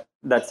commodity that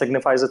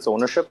signifies its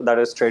ownership that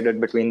is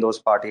traded between those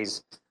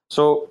parties.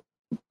 So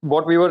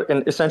what we were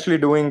essentially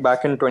doing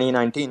back in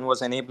 2019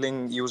 was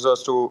enabling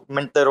users to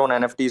mint their own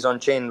NFTs on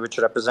chain, which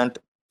represent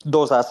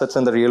those assets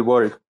in the real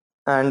world.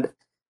 And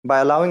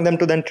by allowing them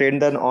to then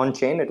trade them on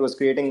chain, it was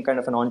creating kind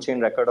of an on chain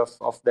record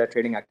of their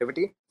trading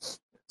activity.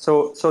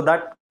 So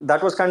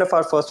that was kind of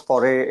our first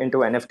foray into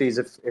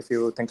NFTs, if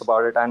you think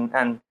about it.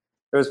 And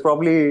it was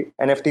probably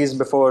NFTs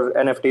before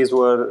NFTs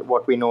were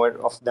what we know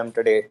of them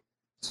today.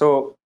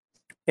 So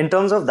in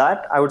terms of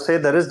that, I would say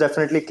there is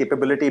definitely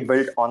capability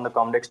built on the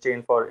Comdex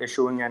chain for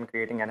issuing and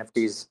creating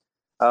NFTs.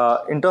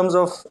 In terms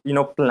of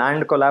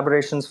planned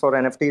collaborations for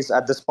NFTs,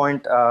 at this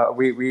point,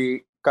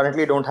 we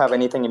currently don't have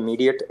anything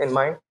immediate in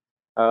mind.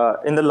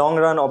 In the long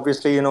run,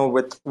 obviously,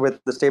 with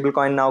the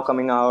stablecoin now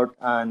coming out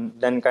and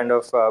then kind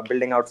of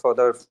building out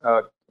further,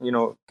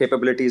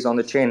 capabilities on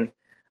the chain,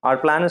 our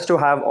plan is to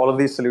have all of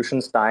these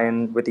solutions tie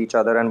in with each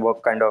other and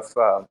work kind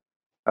of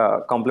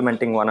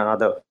complementing one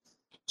another.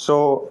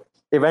 So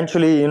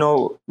eventually,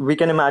 we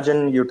can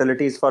imagine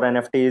utilities for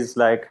NFTs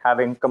like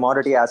having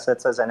commodity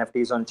assets as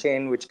NFTs on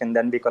chain, which can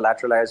then be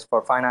collateralized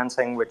for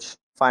financing, which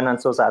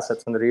finance those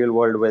assets in the real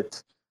world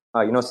with,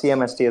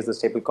 CMST as the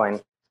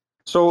stablecoin.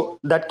 So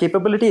that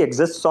capability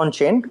exists on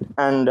chain,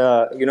 and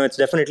it's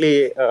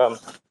definitely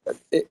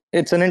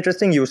it's an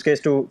interesting use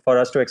case for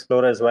us to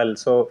explore as well.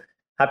 So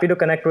happy to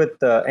connect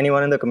with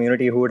anyone in the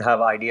community who would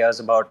have ideas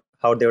about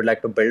how they would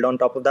like to build on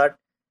top of that.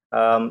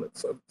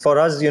 For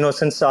us,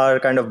 since our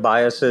kind of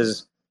bias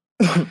is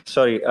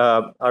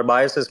our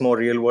bias is more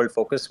real world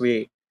focused.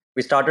 We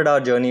started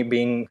our journey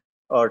being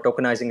or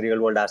tokenizing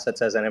real world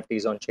assets as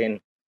NFTs on chain,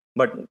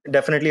 but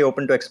definitely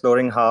open to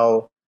exploring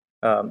how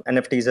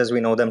NFTs as we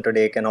know them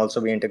today can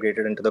also be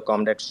integrated into the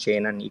Comdex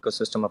chain and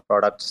ecosystem of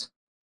products.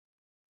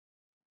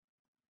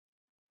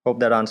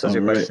 Hope that answers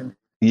your question.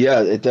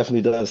 Yeah, it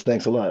definitely does.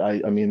 Thanks a lot.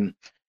 I mean,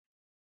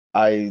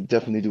 I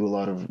definitely do a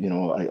lot of,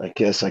 I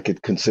guess I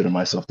could consider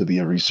myself to be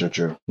a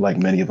researcher, like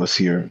many of us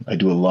here. I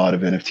do a lot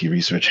of NFT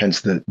research,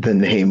 hence the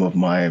name of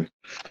my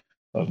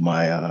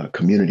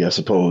community, I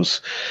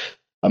suppose.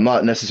 I'm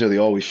not necessarily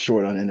always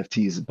short on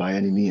NFTs by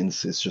any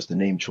means. It's just a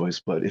name choice.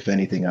 But if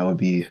anything, I would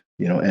be,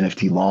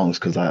 NFT longs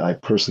because I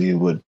personally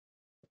would,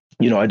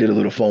 I did a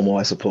little FOMO,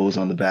 I suppose,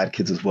 on the bad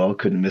kids as well.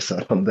 Couldn't miss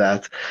out on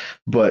that.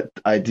 But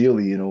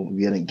ideally,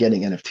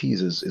 getting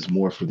NFTs is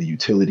more for the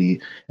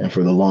utility and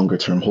for the longer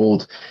term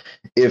hold.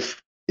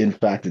 If in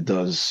fact it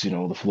does,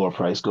 the floor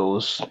price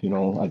goes,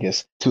 I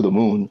guess to the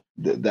moon,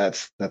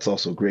 that's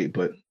also great.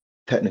 But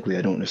technically,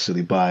 I don't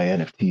necessarily buy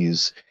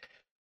NFTs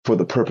for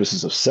the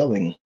purposes of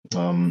selling.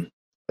 The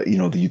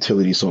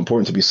utility is so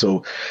important to me.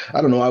 So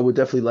I don't know. I would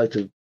definitely like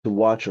to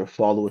watch or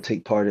follow or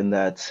take part in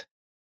that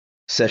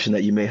session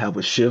that you may have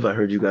with Shiv. I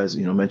heard you guys,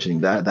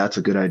 mentioning that. That's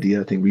a good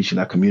idea. I think reaching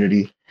that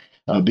community,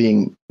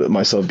 being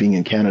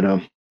in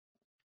Canada,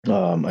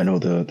 I know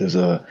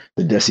the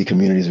DESI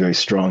community is very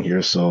strong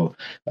here, so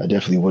I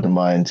definitely wouldn't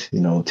mind,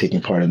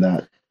 taking part in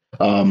that.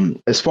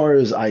 As far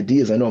as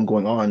ideas, I know I'm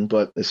going on,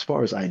 but as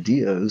far as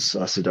ideas,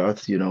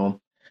 Siddharth,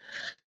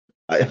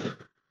 I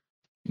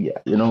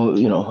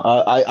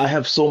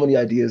have so many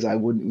ideas I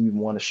wouldn't even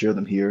want to share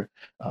them here.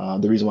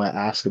 The reason why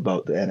I ask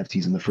about the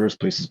NFTs in the first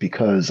place is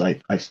because I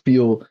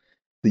feel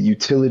the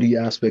utility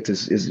aspect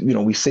is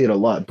we say it a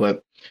lot,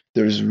 but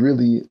there's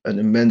really an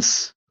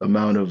immense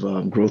amount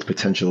of growth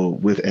potential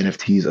with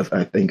NFTs.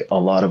 I think a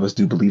lot of us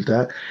do believe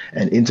that,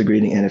 and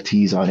integrating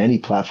NFTs on any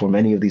platform,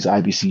 any of these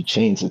IBC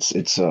chains,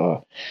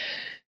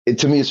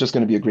 to me, it's just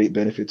going to be a great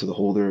benefit to the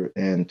holder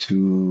and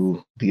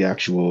to the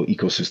actual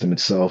ecosystem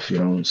itself.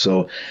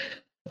 So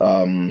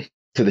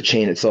to the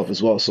chain itself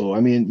as well. So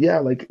I mean,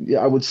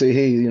 I would say,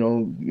 hey,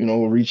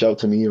 reach out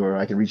to me or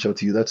I can reach out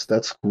to you.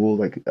 That's cool.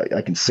 Like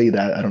I can say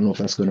that. I don't know if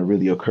that's going to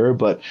really occur,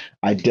 but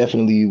I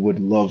definitely would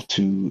love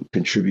to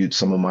contribute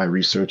some of my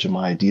research and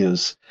my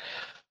ideas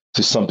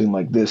to something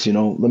like this.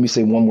 Let me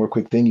say one more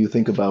quick thing. You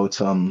think about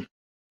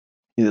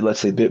let's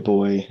say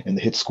BitBoy and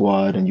the Hit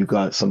Squad, and you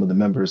got some of the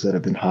members that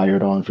have been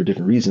hired on for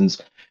different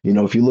reasons.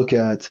 If you look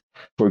at,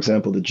 for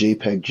example, the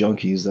JPEG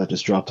Junkies that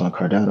just dropped on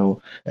Cardano,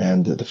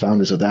 and the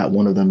founders of that,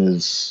 one of them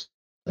is,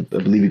 I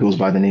believe he goes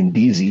by the name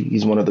DZ.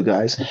 He's one of the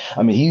guys.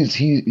 I mean,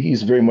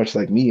 he's very much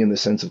like me in the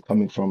sense of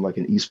coming from like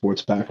an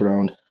esports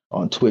background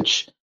on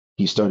Twitch.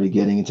 He started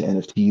getting into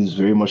NFTs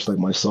very much like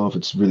myself.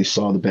 It's really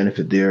saw the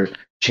benefit there,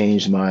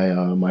 changed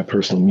my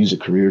personal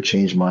music career,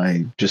 changed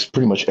my just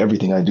pretty much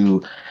everything I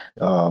do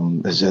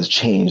has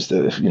changed,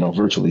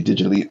 virtually,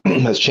 digitally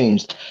has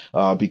changed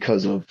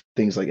because of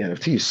things like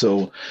NFTs.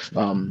 So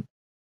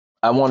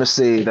I want to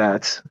say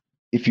that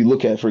if you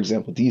look at, for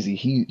example, DZ,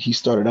 he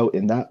started out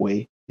in that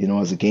way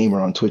as a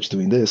gamer on Twitch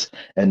doing this,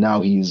 and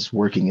now he's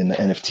working in the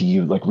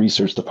NFT like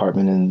research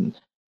department and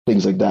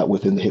things like that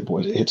within the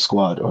Hit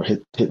Squad or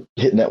Hit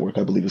Network,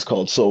 I believe it's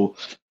called. So,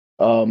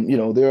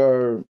 there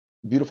are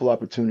beautiful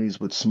opportunities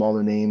with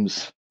smaller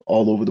names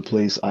all over the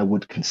place. I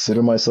would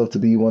consider myself to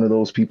be one of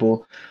those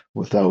people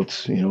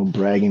without,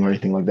 bragging or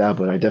anything like that,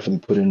 but I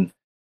definitely put in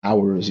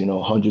hours,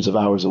 hundreds of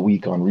hours a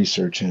week on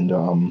research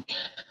and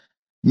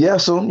yeah,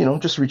 so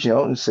just reaching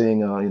out and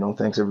saying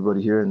thanks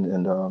everybody here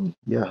and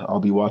yeah,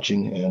 I'll be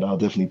watching and I'll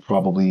definitely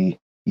probably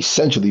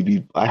essentially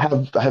be I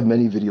have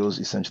many videos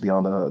essentially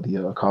on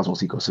the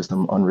Cosmos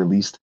ecosystem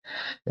unreleased.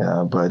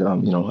 But I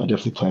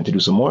definitely plan to do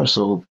some more.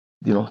 So,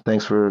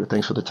 thanks for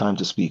the time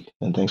to speak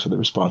and thanks for the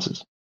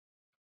responses.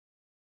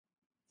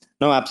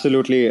 No,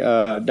 absolutely.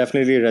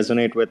 Definitely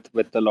resonate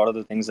with a lot of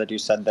the things that you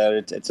said there.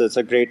 It's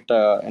a great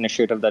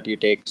initiative that you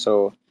take.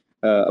 So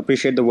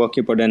appreciate the work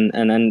you put in,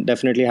 and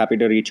definitely happy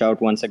to reach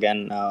out once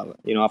again.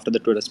 After the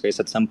Twitter space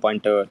at some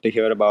point to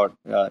hear about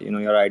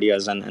your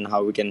ideas and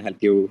how we can help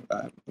you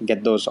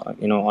get those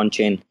on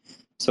chain.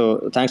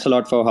 So thanks a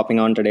lot for hopping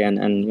on today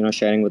and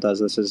sharing with us.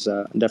 This is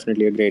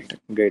definitely a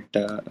great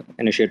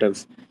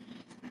initiative.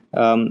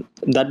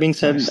 That being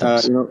said,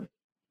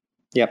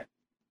 yeah.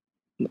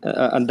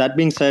 And that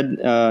being said,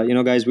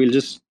 guys, we'll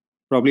just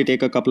probably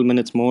take a couple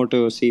minutes more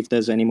to see if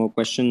there's any more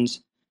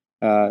questions.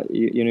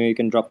 You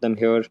can drop them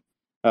here.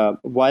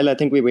 While I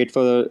think we wait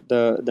for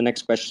the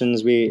next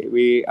questions,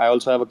 I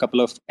also have a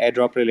couple of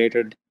airdrop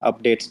related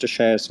updates to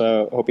share.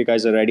 So I hope you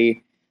guys are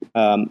ready.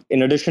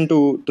 In addition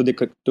to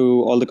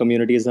all the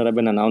communities that have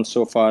been announced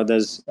so far,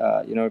 there's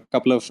a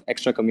couple of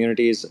extra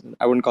communities.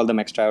 I wouldn't call them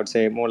extra. I would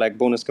say more like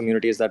bonus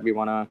communities that we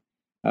want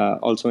to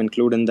also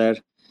include in there.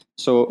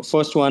 So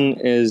first one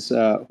is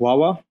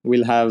Huawei.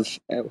 We'll have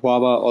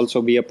Huawei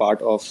also be a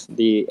part of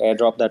the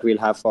airdrop that we'll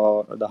have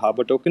for the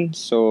Harbor token.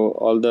 So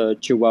all the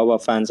Chihuahua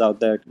fans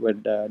out there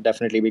would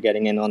definitely be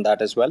getting in on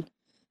that as well.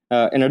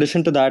 In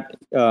addition to that,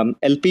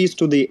 LPs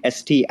to the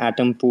ST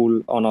Atom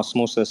pool on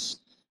Osmosis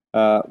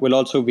will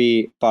also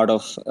be part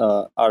of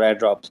our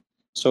airdrop.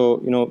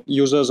 So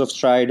users of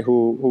Stride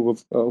who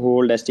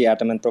hold ST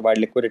Atom and provide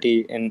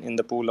liquidity in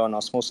the pool on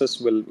Osmosis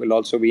will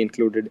also be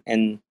included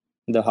in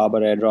the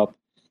Harbor airdrop.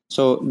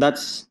 So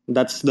that's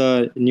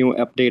the new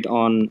update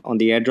on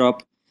the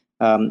airdrop.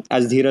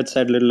 As Dheeraj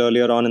said a little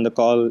earlier on in the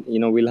call,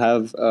 we'll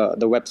have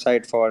the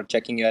website for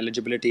checking your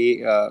eligibility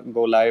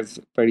go live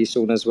pretty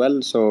soon as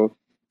well. So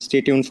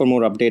stay tuned for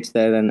more updates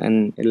there,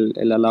 and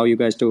it'll allow you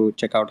guys to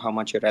check out how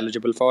much you're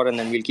eligible for, and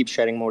then we'll keep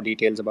sharing more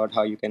details about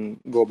how you can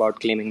go about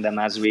claiming them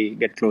as we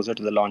get closer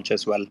to the launch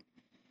as well.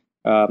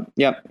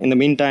 In the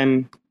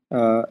meantime,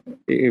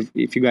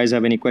 if you guys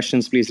have any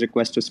questions, please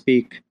request to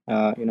speak.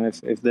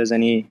 If there's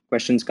any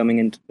questions coming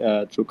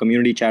in through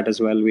community chat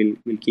as well,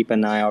 we'll keep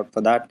an eye out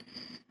for that.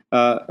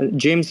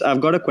 James,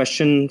 I've got a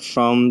question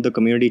from the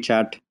community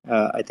chat,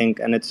 I think,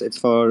 and it's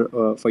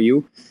for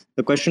you.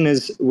 The question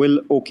is,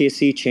 will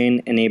OKC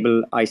chain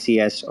enable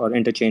ICS or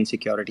interchain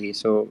security?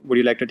 So would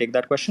you like to take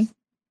that question?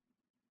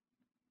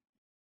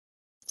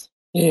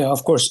 Yeah,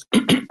 of course.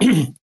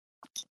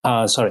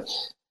 Sorry.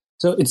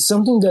 So it's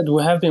something that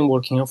we have been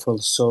working on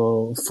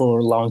for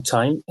a long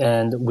time,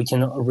 and we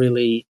cannot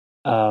really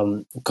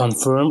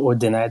confirm or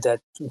deny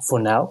that for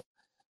now.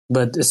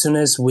 But as soon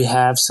as we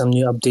have some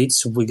new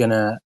updates, we're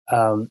gonna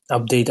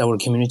update our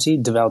community,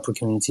 developer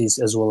communities,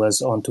 as well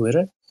as on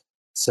Twitter.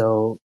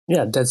 So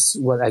yeah, that's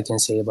what I can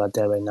say about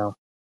that right now.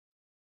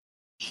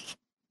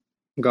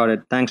 Got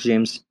it. Thanks,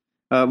 James.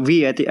 I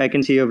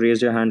can see you've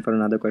raised your hand for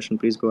another question.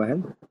 Please go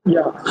ahead.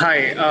 Yeah,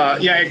 hi.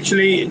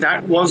 Actually,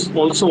 that was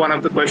also one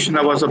of the questions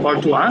I was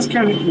about to ask.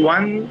 And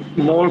one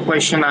more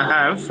question I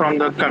have from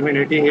the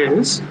community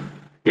is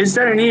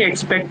there any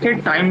expected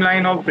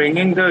timeline of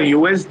bringing the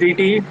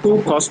USDT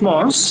to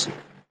Cosmos?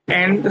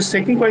 And the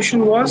second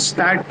question was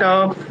that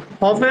how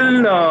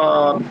will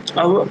our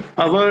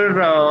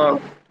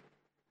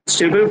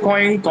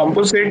stablecoin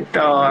composite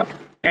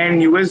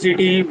and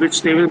USDT,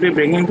 which they will be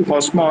bringing to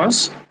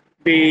Cosmos,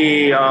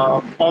 be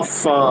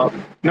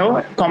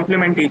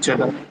complement each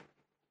other?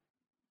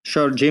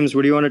 Sure, James.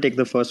 Would you want to take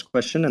the first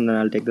question, and then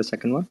I'll take the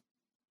second one?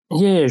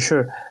 Yeah,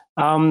 sure.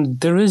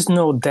 There is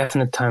no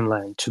definite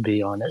timeline, to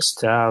be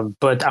honest,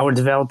 but our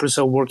developers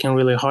are working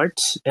really hard,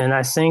 and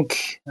I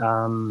think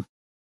in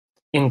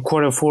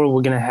Q4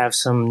 we're gonna have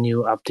some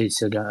new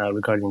updates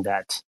regarding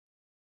that.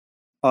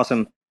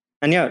 Awesome.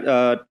 And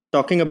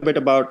talking a bit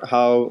about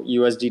how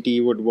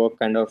USDT would work,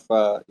 kind of,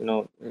 or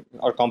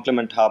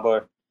complement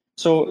Harbor.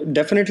 So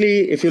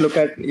definitely, if you look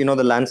at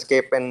the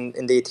landscape in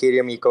the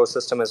Ethereum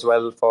ecosystem as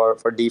well for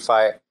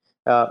DeFi,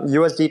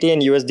 USDT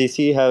and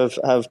USDC have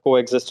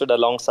coexisted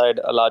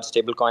alongside a large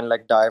stablecoin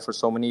like DAI for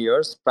so many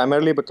years,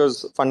 primarily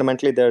because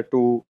fundamentally there are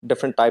two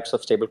different types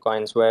of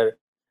stablecoins where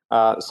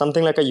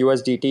something like a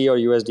USDT or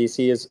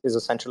USDC is a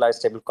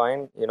centralized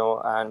stablecoin,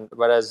 and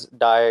whereas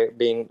DAI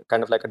being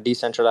kind of like a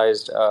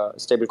decentralized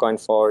stablecoin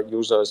for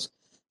users.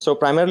 So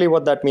primarily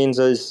what that means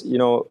is,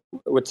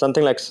 with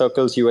something like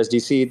Circle's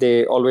USDC,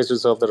 they always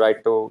reserve the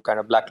right to kind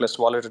of blacklist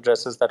wallet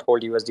addresses that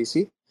hold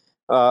USDC.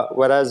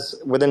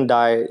 Whereas within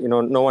DAI,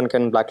 no one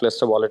can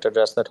blacklist a wallet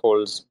address that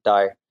holds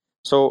DAI.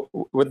 So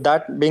with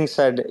that being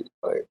said,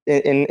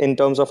 in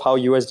terms of how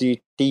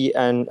USDT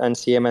and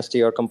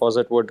CMST or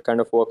Composite would kind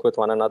of work with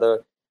one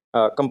another,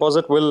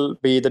 Composite will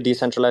be the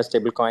decentralized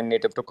stablecoin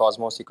native to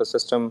Cosmos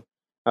ecosystem,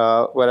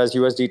 whereas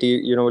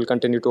USDT, will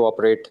continue to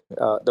operate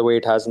the way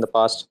it has in the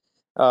past.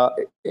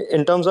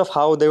 In terms of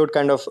how they would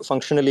kind of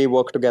functionally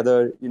work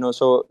together,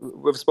 so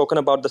we've spoken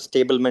about the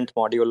stable mint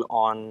module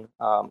on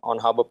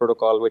Harbor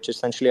Protocol, which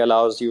essentially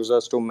allows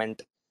users to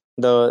mint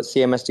the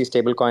CMST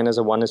stablecoin as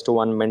a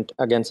 1:1 mint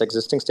against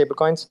existing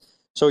stablecoins.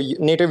 So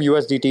native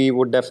USDT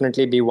would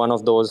definitely be one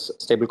of those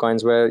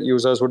stablecoins where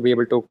users would be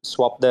able to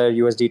swap their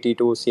USDT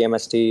to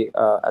CMST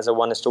as a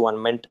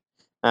 1:1 mint.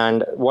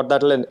 And what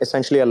that will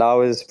essentially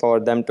allow is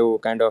for them to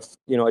kind of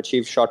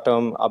achieve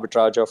short-term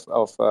arbitrage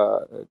of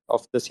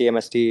the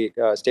CMST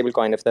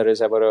stablecoin if there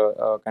is ever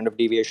a kind of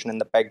deviation in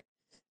the peg.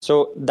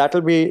 So that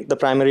will be the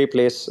primary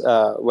place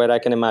where I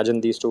can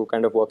imagine these two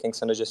kind of working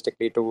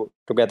synergistically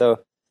together.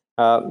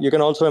 You can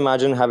also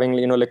imagine having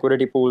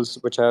liquidity pools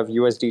which have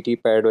USDT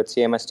paired with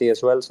CMST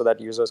as well, so that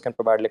users can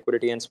provide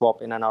liquidity and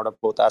swap in and out of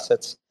both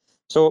assets.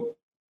 So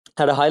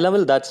at a high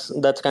level, that's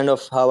kind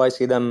of how I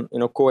see them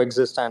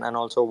coexist and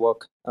also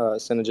work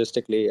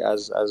synergistically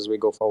as we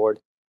go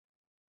forward.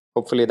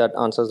 Hopefully that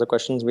answers the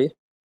questions, V.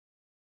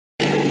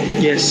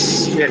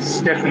 Yes,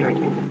 definitely.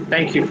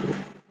 Thank you.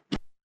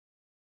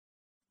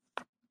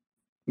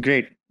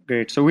 Great.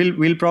 So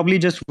we'll probably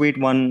just wait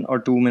 1 or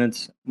 2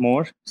 minutes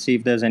more, see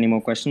if there's any more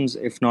questions.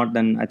 If not,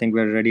 then I think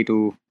we're ready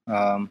to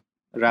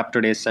wrap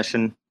today's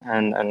session.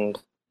 And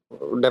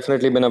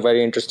definitely been a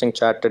very interesting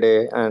chat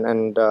today.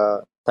 And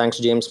thanks,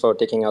 James, for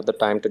taking out the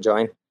time to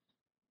join.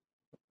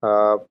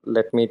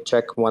 Let me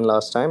check one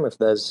last time if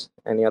there's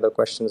any other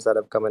questions that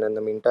have come in the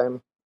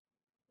meantime.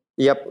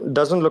 Yep,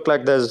 doesn't look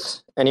like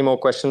there's any more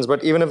questions,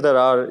 but even if there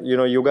are,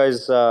 you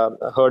guys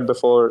heard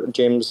before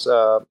James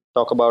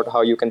talk about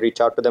how you can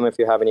reach out to them if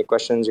you have any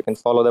questions. You can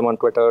follow them on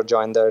Twitter,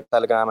 join their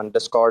Telegram and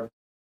Discord,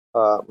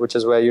 which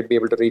is where you'd be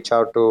able to reach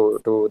out to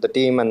the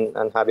team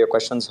and have your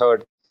questions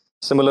heard.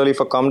 Similarly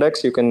for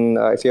Comdex, you can,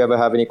 if you ever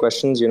have any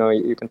questions,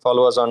 you can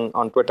follow us on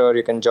Twitter.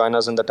 You can join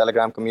us in the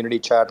Telegram community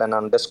chat and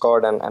on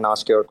Discord and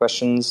ask your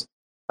questions.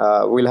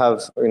 We'll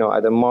have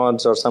either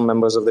mods or some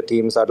members of the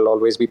teams that will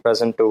always be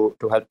present to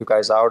help you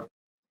guys out.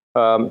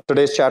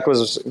 Today's chat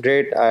was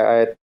great.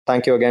 I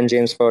thank you again,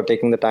 James, for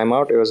taking the time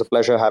out. It was a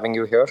pleasure having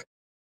you here.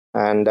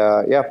 And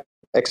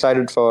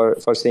excited for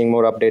seeing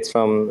more updates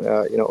from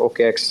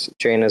OKX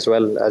chain as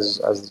well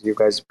as you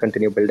guys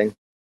continue building.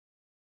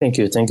 Thank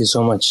you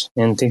so much,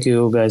 and thank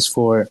you guys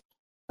for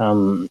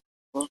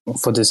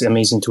this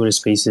amazing Twitter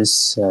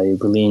Spaces. I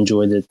really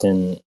enjoyed it,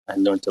 and I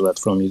learned a lot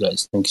from you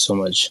guys. Thank you so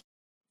much.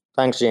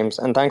 Thanks, James.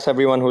 And thanks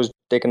everyone who's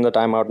taken the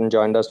time out and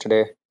joined us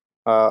today.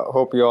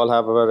 Hope you all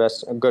have a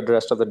good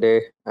rest of the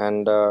day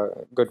and a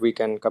good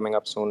weekend coming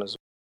up soon as well.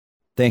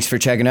 Thanks for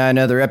checking out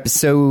another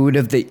episode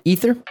of The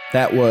Ether.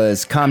 That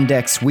was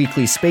Comdex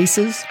Weekly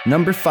Spaces,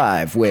 number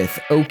 5 with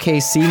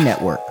OKC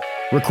Network.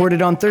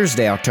 Recorded on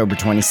Thursday, October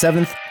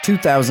 27th,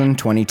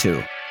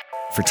 2022.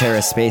 For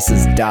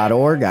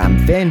TerraSpaces.org,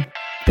 I'm Finn.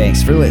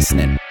 Thanks for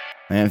listening.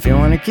 And if you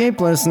want to keep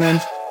listening,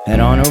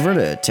 head on over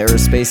to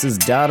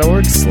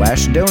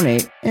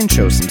TerraSpaces.org/donate and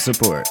show some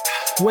support.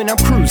 When I'm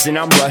cruising,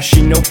 I'm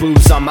rushing, no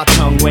booze on my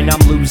tongue. When I'm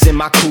losing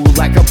my cool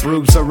like a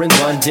bruiser in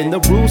London. The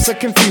rules are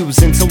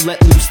confusing, so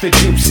let loose the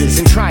juices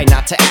and try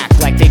not to act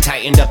like they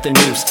tightened up the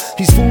noose.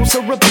 These fools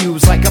are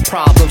abused like a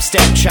problem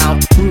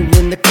stepchild,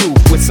 ruling the coop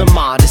with some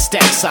modest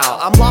exile.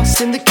 I'm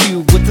lost in the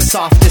cube with the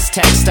softest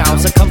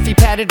textiles, a comfy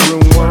padded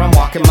room where I'm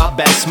walking my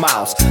best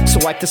miles. So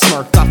wipe the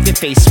smirk off your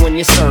face when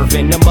you're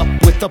serving. I'm up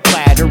with a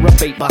platter of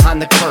bait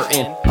behind the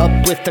curtain.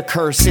 Uplift the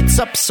curse, it's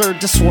absurd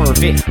to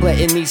swerve it,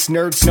 letting these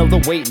nerds know the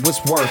wait was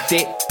worth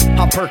it.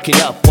 I'll perk it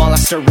up while I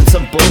stir in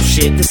some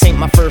bullshit. This ain't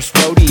my first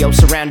rodeo,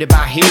 surrounded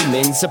by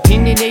humans,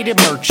 opinionated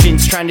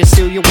merchants trying to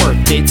steal your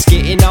worth. It's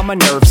getting on my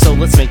nerves, so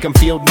let's make them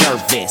feel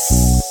nervous.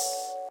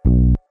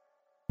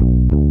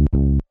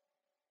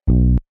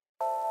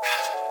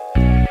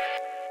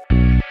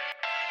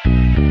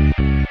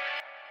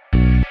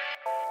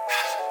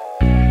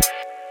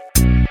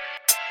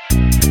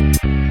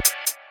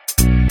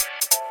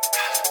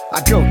 I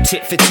go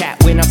tit for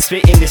tat when I'm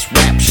spitting this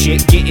rap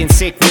shit, getting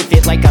sick with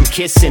it like I'm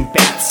kissing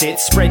bats.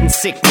 It's spreading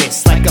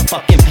sickness like a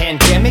fucking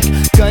pandemic.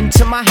 Gun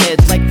to my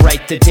head like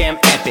write the damn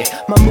epic.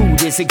 My mood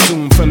is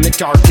exhumed from the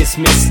darkest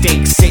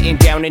mistakes. Sitting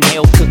down in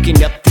hell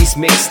cooking up these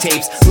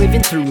mixtapes,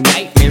 living through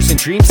nightmares and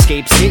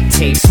dreamscapes. It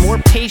takes more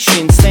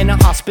patience than a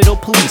hospital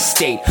police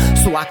state.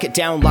 So lock it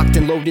down, locked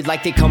and loaded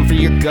like they come for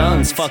your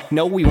guns. Fuck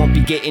no, we won't be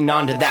getting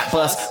onto that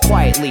bus.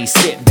 Quietly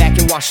sit back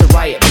and watch the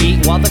riot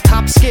beat while the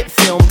cops get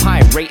filmed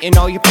pirating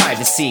all your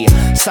privacy.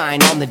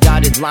 Sign on the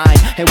dotted line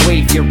and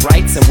waive your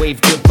rights and wave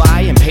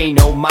goodbye and pay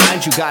no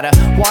mind. You gotta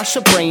wash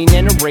the brain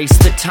and erase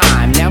the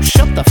time. Now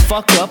shut the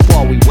fuck up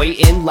while we wait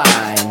in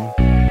line.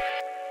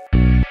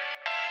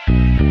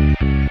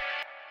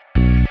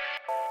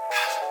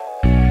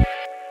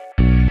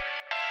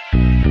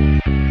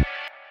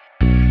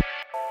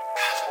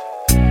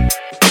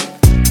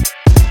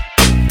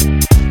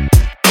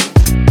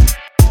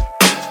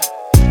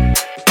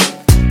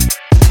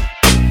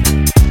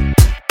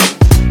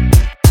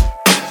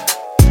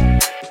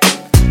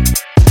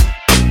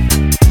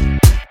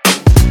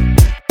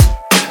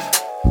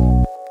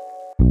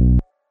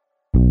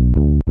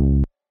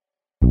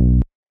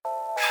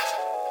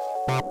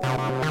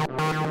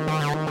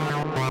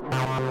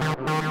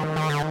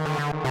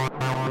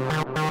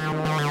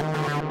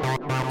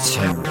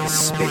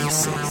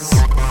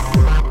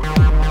 Spaces.